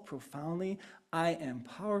so profoundly, I am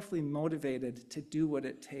powerfully motivated to do what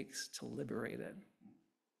it takes to liberate it.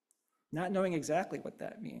 Not knowing exactly what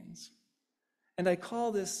that means. And I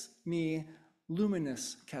call this me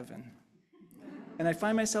luminous Kevin. And I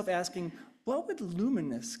find myself asking, what would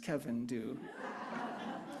luminous Kevin do?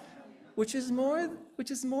 Which is more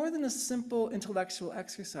than a simple intellectual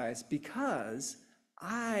exercise, because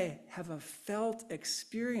I have a felt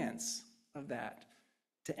experience of that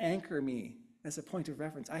to anchor me as a point of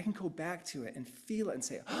reference. I can go back to it and feel it and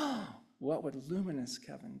say, oh, what would luminous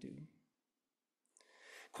Kevin do?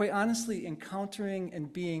 Quite honestly, encountering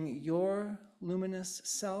and being your luminous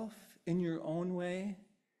self in your own way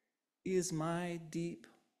is my deep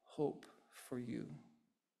hope for you,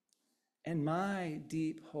 and my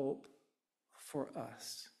deep hope for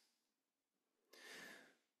us.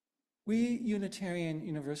 We Unitarian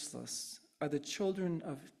Universalists are the children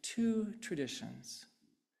of 2 traditions,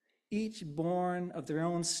 each born of their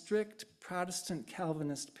own strict Protestant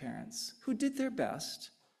Calvinist parents who did their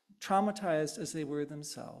best, traumatized as they were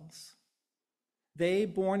themselves. They,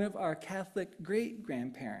 born of our Catholic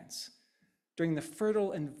great-grandparents during the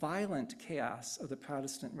fertile and violent chaos of the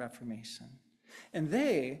Protestant Reformation. And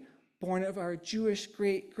they, born of our Jewish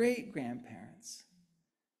great-great-grandparents.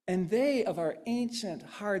 And they of our ancient,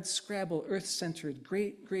 hard-scrabble, earth-centered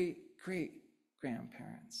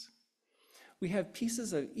great-great-great-grandparents. We have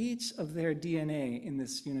pieces of each of their DNA in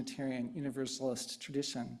this Unitarian Universalist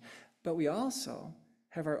tradition, but we also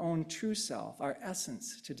have our own true self, our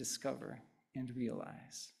essence to discover and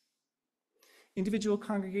realize. Individual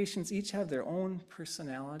congregations each have their own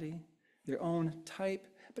personality, their own type,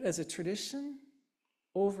 but as a tradition,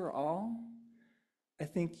 overall, I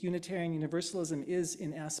think Unitarian Universalism is,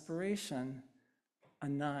 in aspiration, a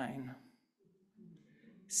 9.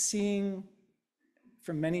 Seeing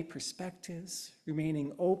from many perspectives,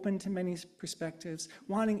 remaining open to many perspectives,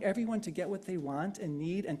 wanting everyone to get what they want and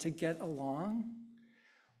need and to get along,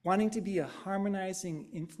 wanting to be a harmonizing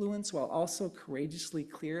influence while also courageously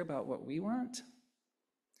clear about what we want.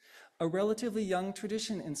 A relatively young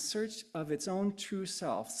tradition in search of its own true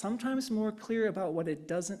self, sometimes more clear about what it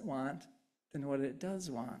doesn't want than what it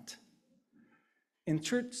does want. In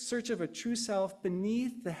search of a true self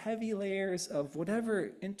beneath the heavy layers of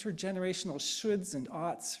whatever intergenerational shoulds and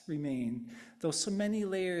oughts remain, though so many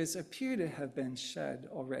layers appear to have been shed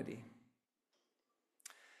already.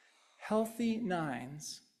 Healthy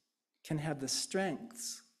 9s can have the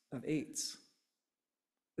strengths of 8s,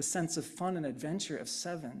 the sense of fun and adventure of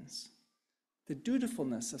 7s, the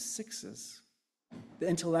dutifulness of 6s, the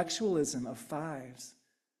intellectualism of 5s,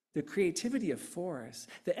 the creativity of 4s,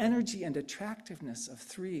 the energy and attractiveness of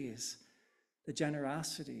 3s, the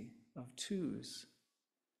generosity of 2s,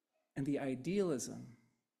 and the idealism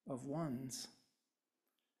of 1s.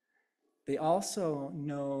 They also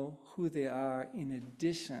know who they are in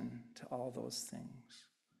addition to all those things.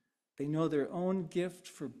 They know their own gift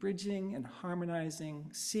for bridging and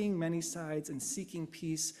harmonizing, seeing many sides and seeking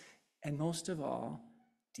peace, and most of all,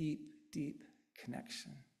 deep, deep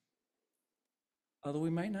connection. Although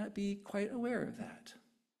we might not be quite aware of that.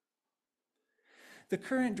 The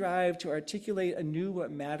current drive to articulate anew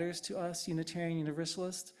what matters to us Unitarian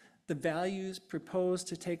Universalists, the values proposed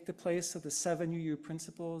to take the place of the 7 UU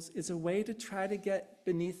principles, is a way to try to get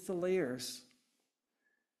beneath the layers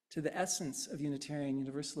to the essence of Unitarian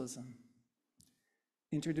Universalism: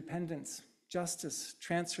 interdependence, justice,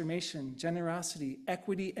 transformation, generosity,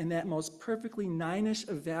 equity, and that most perfectly nine-ish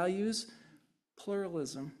of values,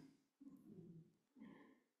 pluralism.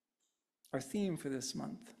 Our theme for this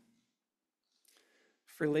month.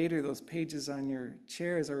 For later, those pages on your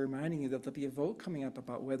chairs are reminding you that there'll be a vote coming up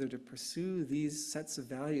about whether to pursue these sets of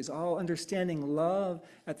values, all understanding love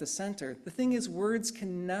at the center. The thing is, words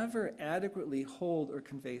can never adequately hold or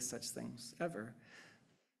convey such things, ever.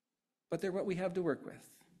 But they're what we have to work with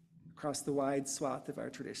across the wide swath of our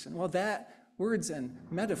tradition. Well, that, words and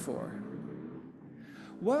metaphor.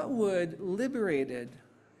 What would liberated,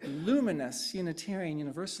 luminous Unitarian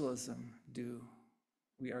Universalism do,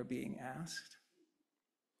 we are being asked?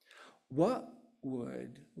 What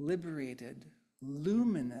would liberated,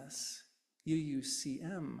 luminous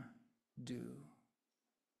UUCM do?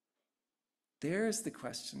 There's the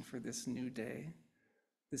question for this new day,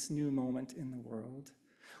 this new moment in the world.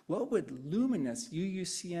 What would luminous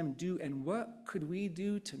UUCM do, and what could we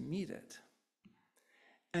do to meet it?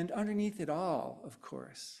 And underneath it all, of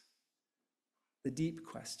course, the deep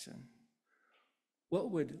question: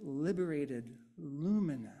 what would liberated,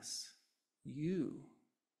 luminous you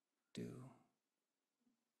do?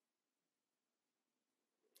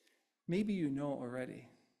 Maybe you know already,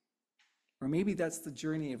 or maybe that's the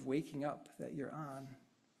journey of waking up that you're on.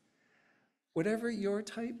 Whatever your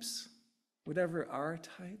types, whatever our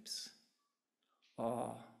types,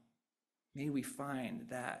 may we find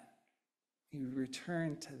that. May we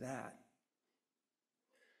return to that.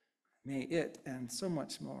 May it and so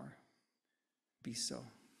much more be so.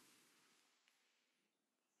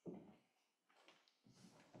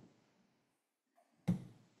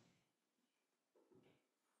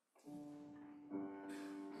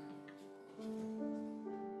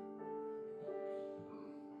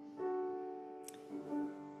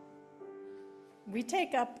 We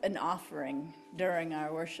take up an offering during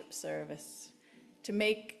our worship service to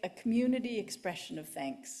make a community expression of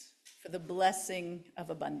thanks for the blessing of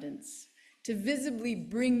abundance, to visibly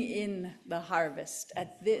bring in the harvest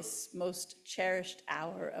at this most cherished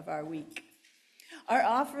hour of our week. Our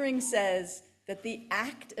offering says that the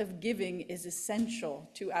act of giving is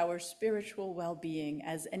essential to our spiritual well-being,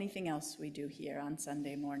 as anything else we do here on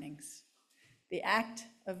Sunday mornings. The act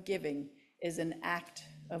of giving is an act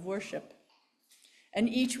of worship. And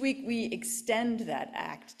each week we extend that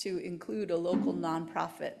act to include a local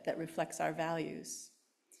nonprofit that reflects our values.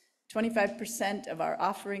 25% of our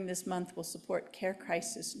offering this month will support Care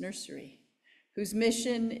Crisis Nursery, whose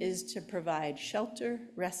mission is to provide shelter,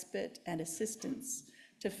 respite, and assistance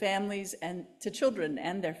to families and to children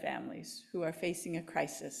and their families who are facing a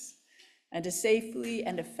crisis, and to safely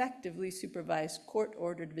and effectively supervise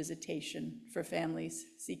court-ordered visitation for families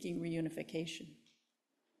seeking reunification.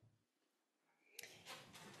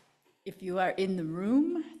 If you are in the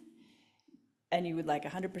room and you would like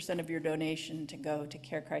 100% of your donation to go to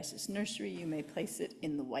Care Crisis Nursery, you may place it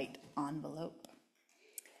in the white envelope.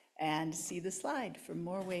 And see the slide for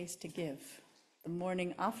more ways to give. The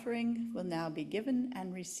morning offering will now be given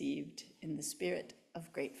and received in the spirit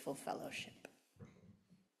of grateful fellowship.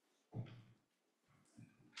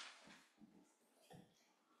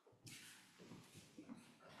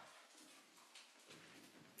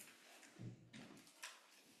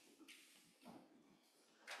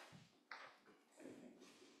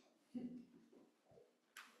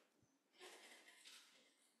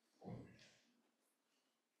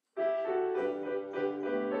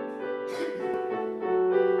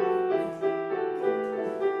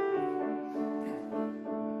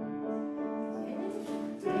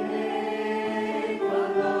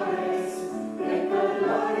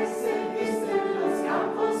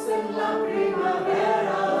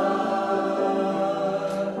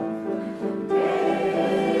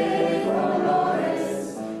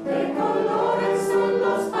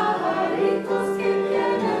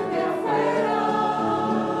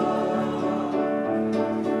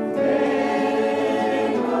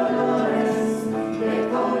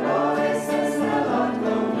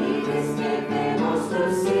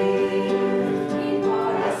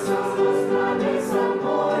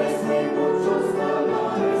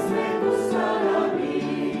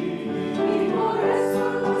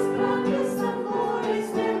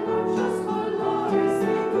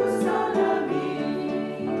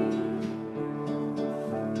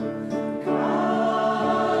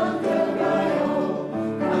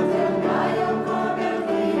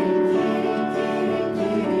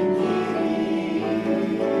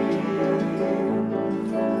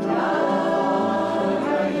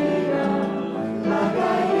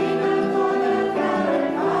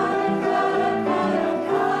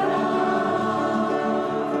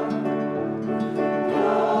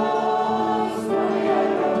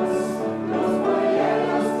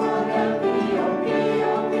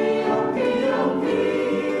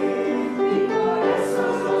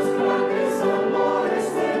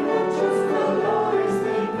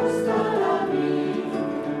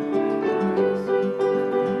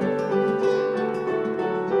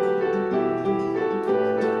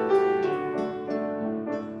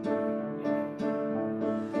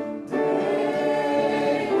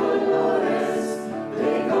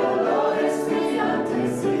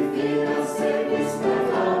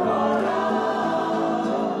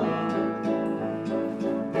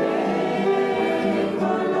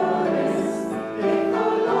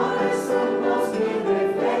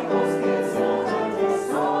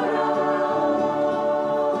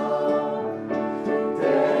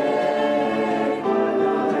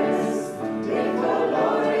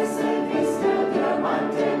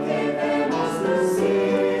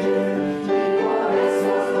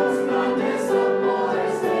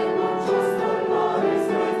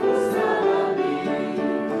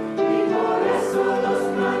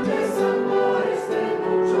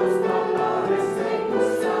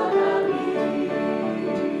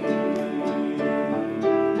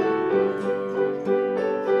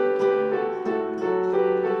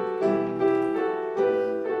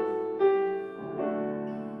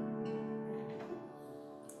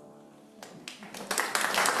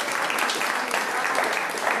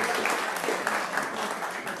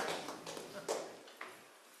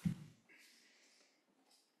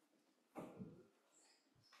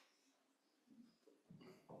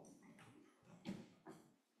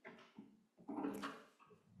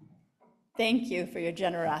 Thank you for your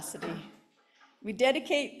generosity. We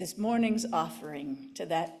dedicate this morning's offering to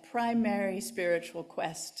that primary spiritual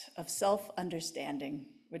quest of self-understanding,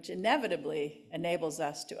 which inevitably enables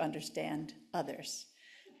us to understand others,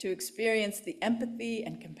 to experience the empathy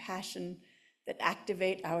and compassion that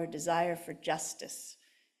activate our desire for justice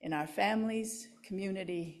in our families,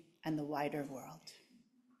 community, and the wider world.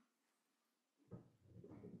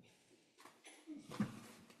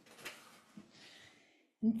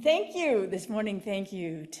 And thank you this morning. Thank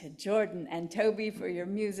you to Jordan and Toby for your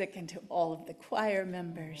music, and to all of the choir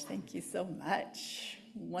members. Thank you so much.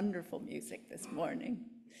 Wonderful music this morning.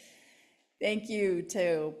 Thank you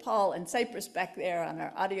to Paul and Cypress back there on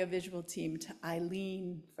our audiovisual team, to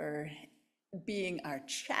Eileen for being our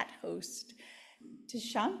chat host, to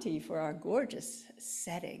Shanti for our gorgeous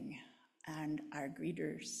setting, and our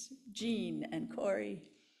greeters, Jean and Corey.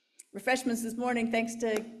 Refreshments this morning, thanks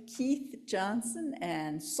to Keith Johnson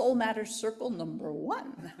and Soul Matter Circle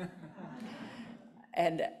 #1.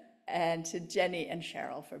 and to Jenny and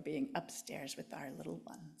Cheryl for being upstairs with our little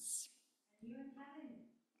ones.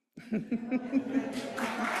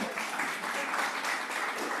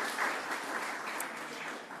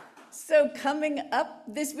 So coming up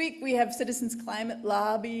this week, we have Citizens Climate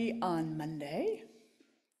Lobby on Monday.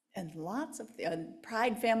 And lots of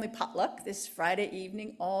Pride Family Potluck this Friday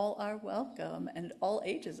evening. All are welcome, and all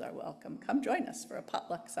ages are welcome. Come join us for a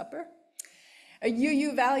potluck supper. A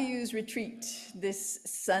UU Values Retreat this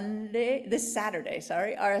Saturday.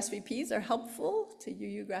 RSVPs are helpful to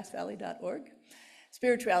uugrassvalley.org.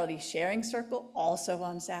 Spirituality Sharing Circle, also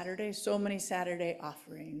on Saturday. So many Saturday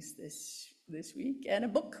offerings this week. And a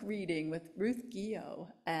book reading with Ruth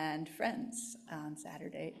Gio and friends on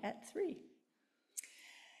Saturday at 3.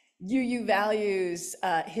 UU Values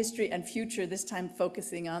History and Future, this time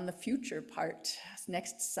focusing on the future part.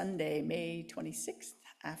 Next Sunday, May 26th,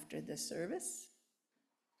 after the service.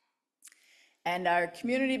 And our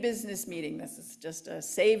community business meeting, this is just a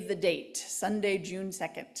save the date, Sunday, June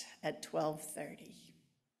 2nd at 12:30.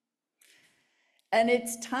 And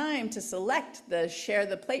it's time to select the Share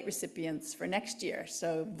the Plate recipients for next year.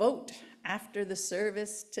 So vote after the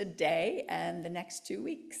service today and the next 2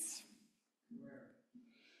 weeks.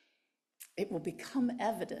 It will become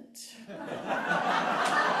evident.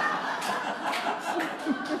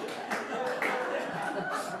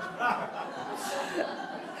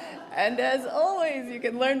 And as always, you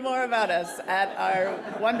can learn more about us at our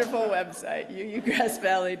wonderful website,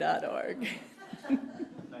 uugrassvalley.org.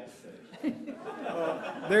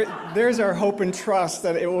 There's our hope and trust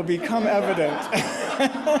that it will become evident.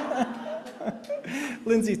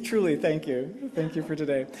 Lindsay, truly, thank you. Thank you for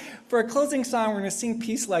today. For our closing song, we're going to sing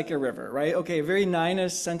Peace Like a River, right? Okay, very Nina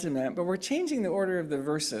sentiment, but we're changing the order of the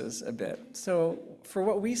verses a bit. So for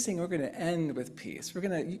what we sing, we're going to end with peace. We're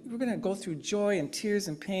going to go through joy and tears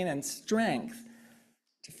and pain and strength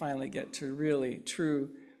to finally get to really true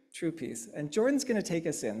peace. And Jordan's going to take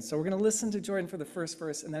us in. So we're going to listen to Jordan for the first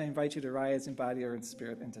verse, and then I invite you to rise in body or in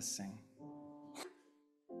spirit and to sing.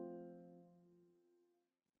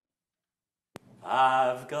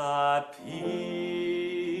 I've got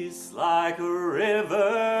peace like a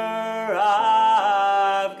river.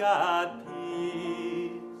 I've got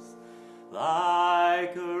peace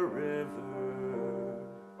like a river.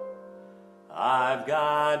 I've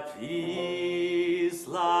got peace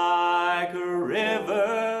like a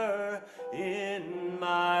river in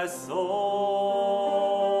my soul.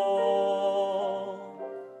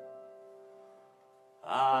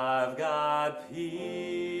 I've got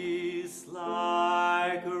peace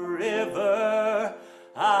like a river.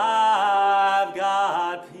 I've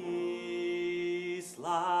got peace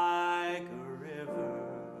like a river.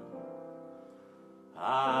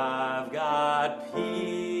 I've got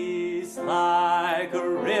peace like a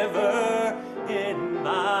river in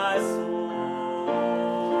my soul.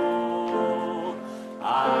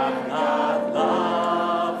 I've got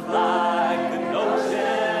love like an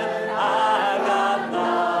ocean. I've got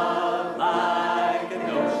love like an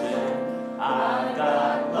ocean. I've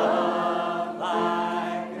got love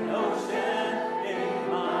like an ocean in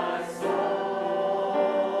my soul.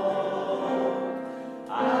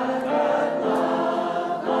 I've got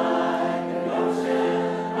love like an ocean.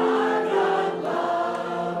 I've got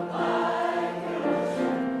love like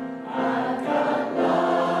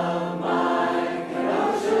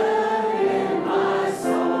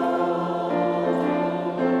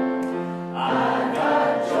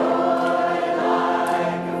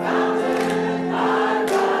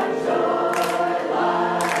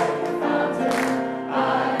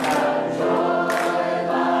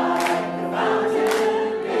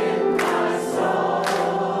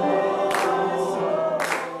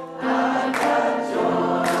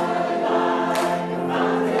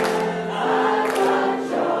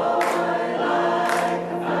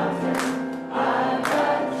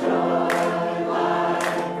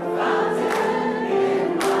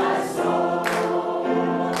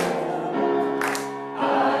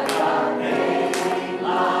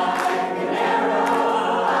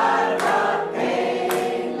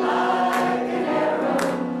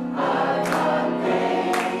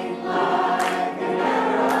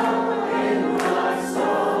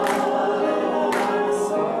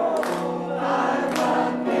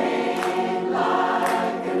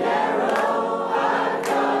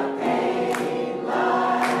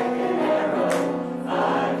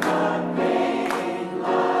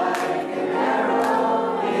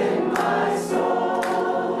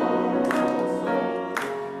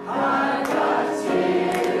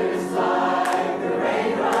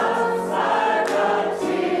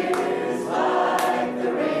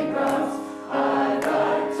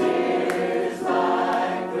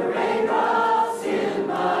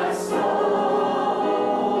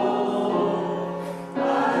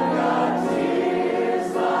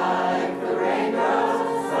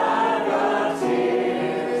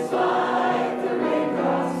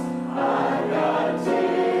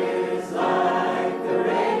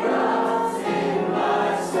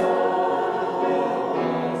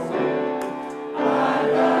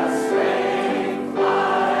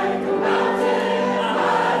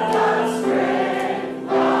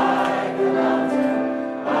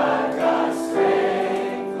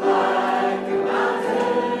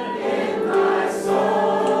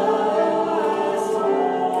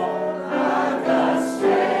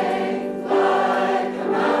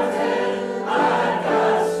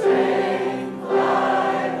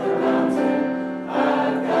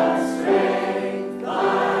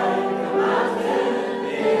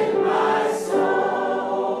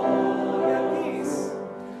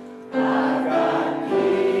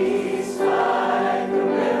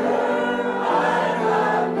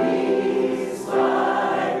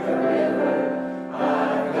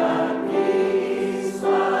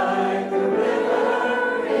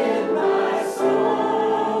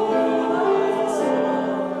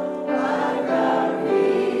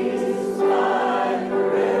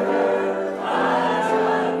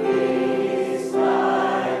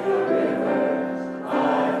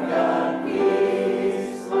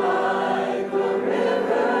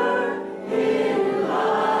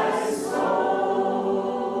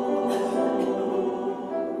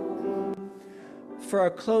our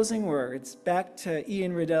closing words, back to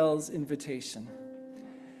Ian Riddell's invitation.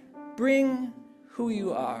 Bring who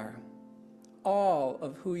you are, all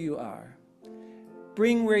of who you are.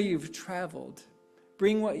 Bring where you've traveled.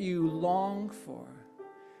 Bring what you long for.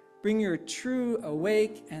 Bring your true,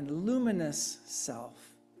 awake, and luminous self.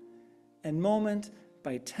 And moment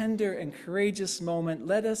by tender and courageous moment,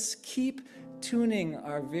 let us keep tuning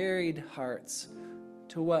our varied hearts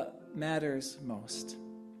to what matters most.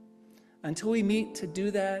 Until we meet to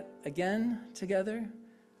do that again together,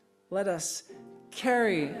 let us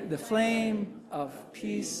carry the flame of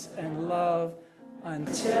peace and love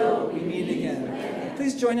until we meet again.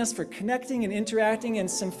 Please join us for connecting and interacting and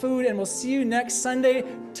some food, and we'll see you next Sunday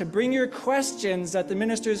to bring your questions that the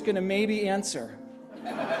minister is going to maybe answer.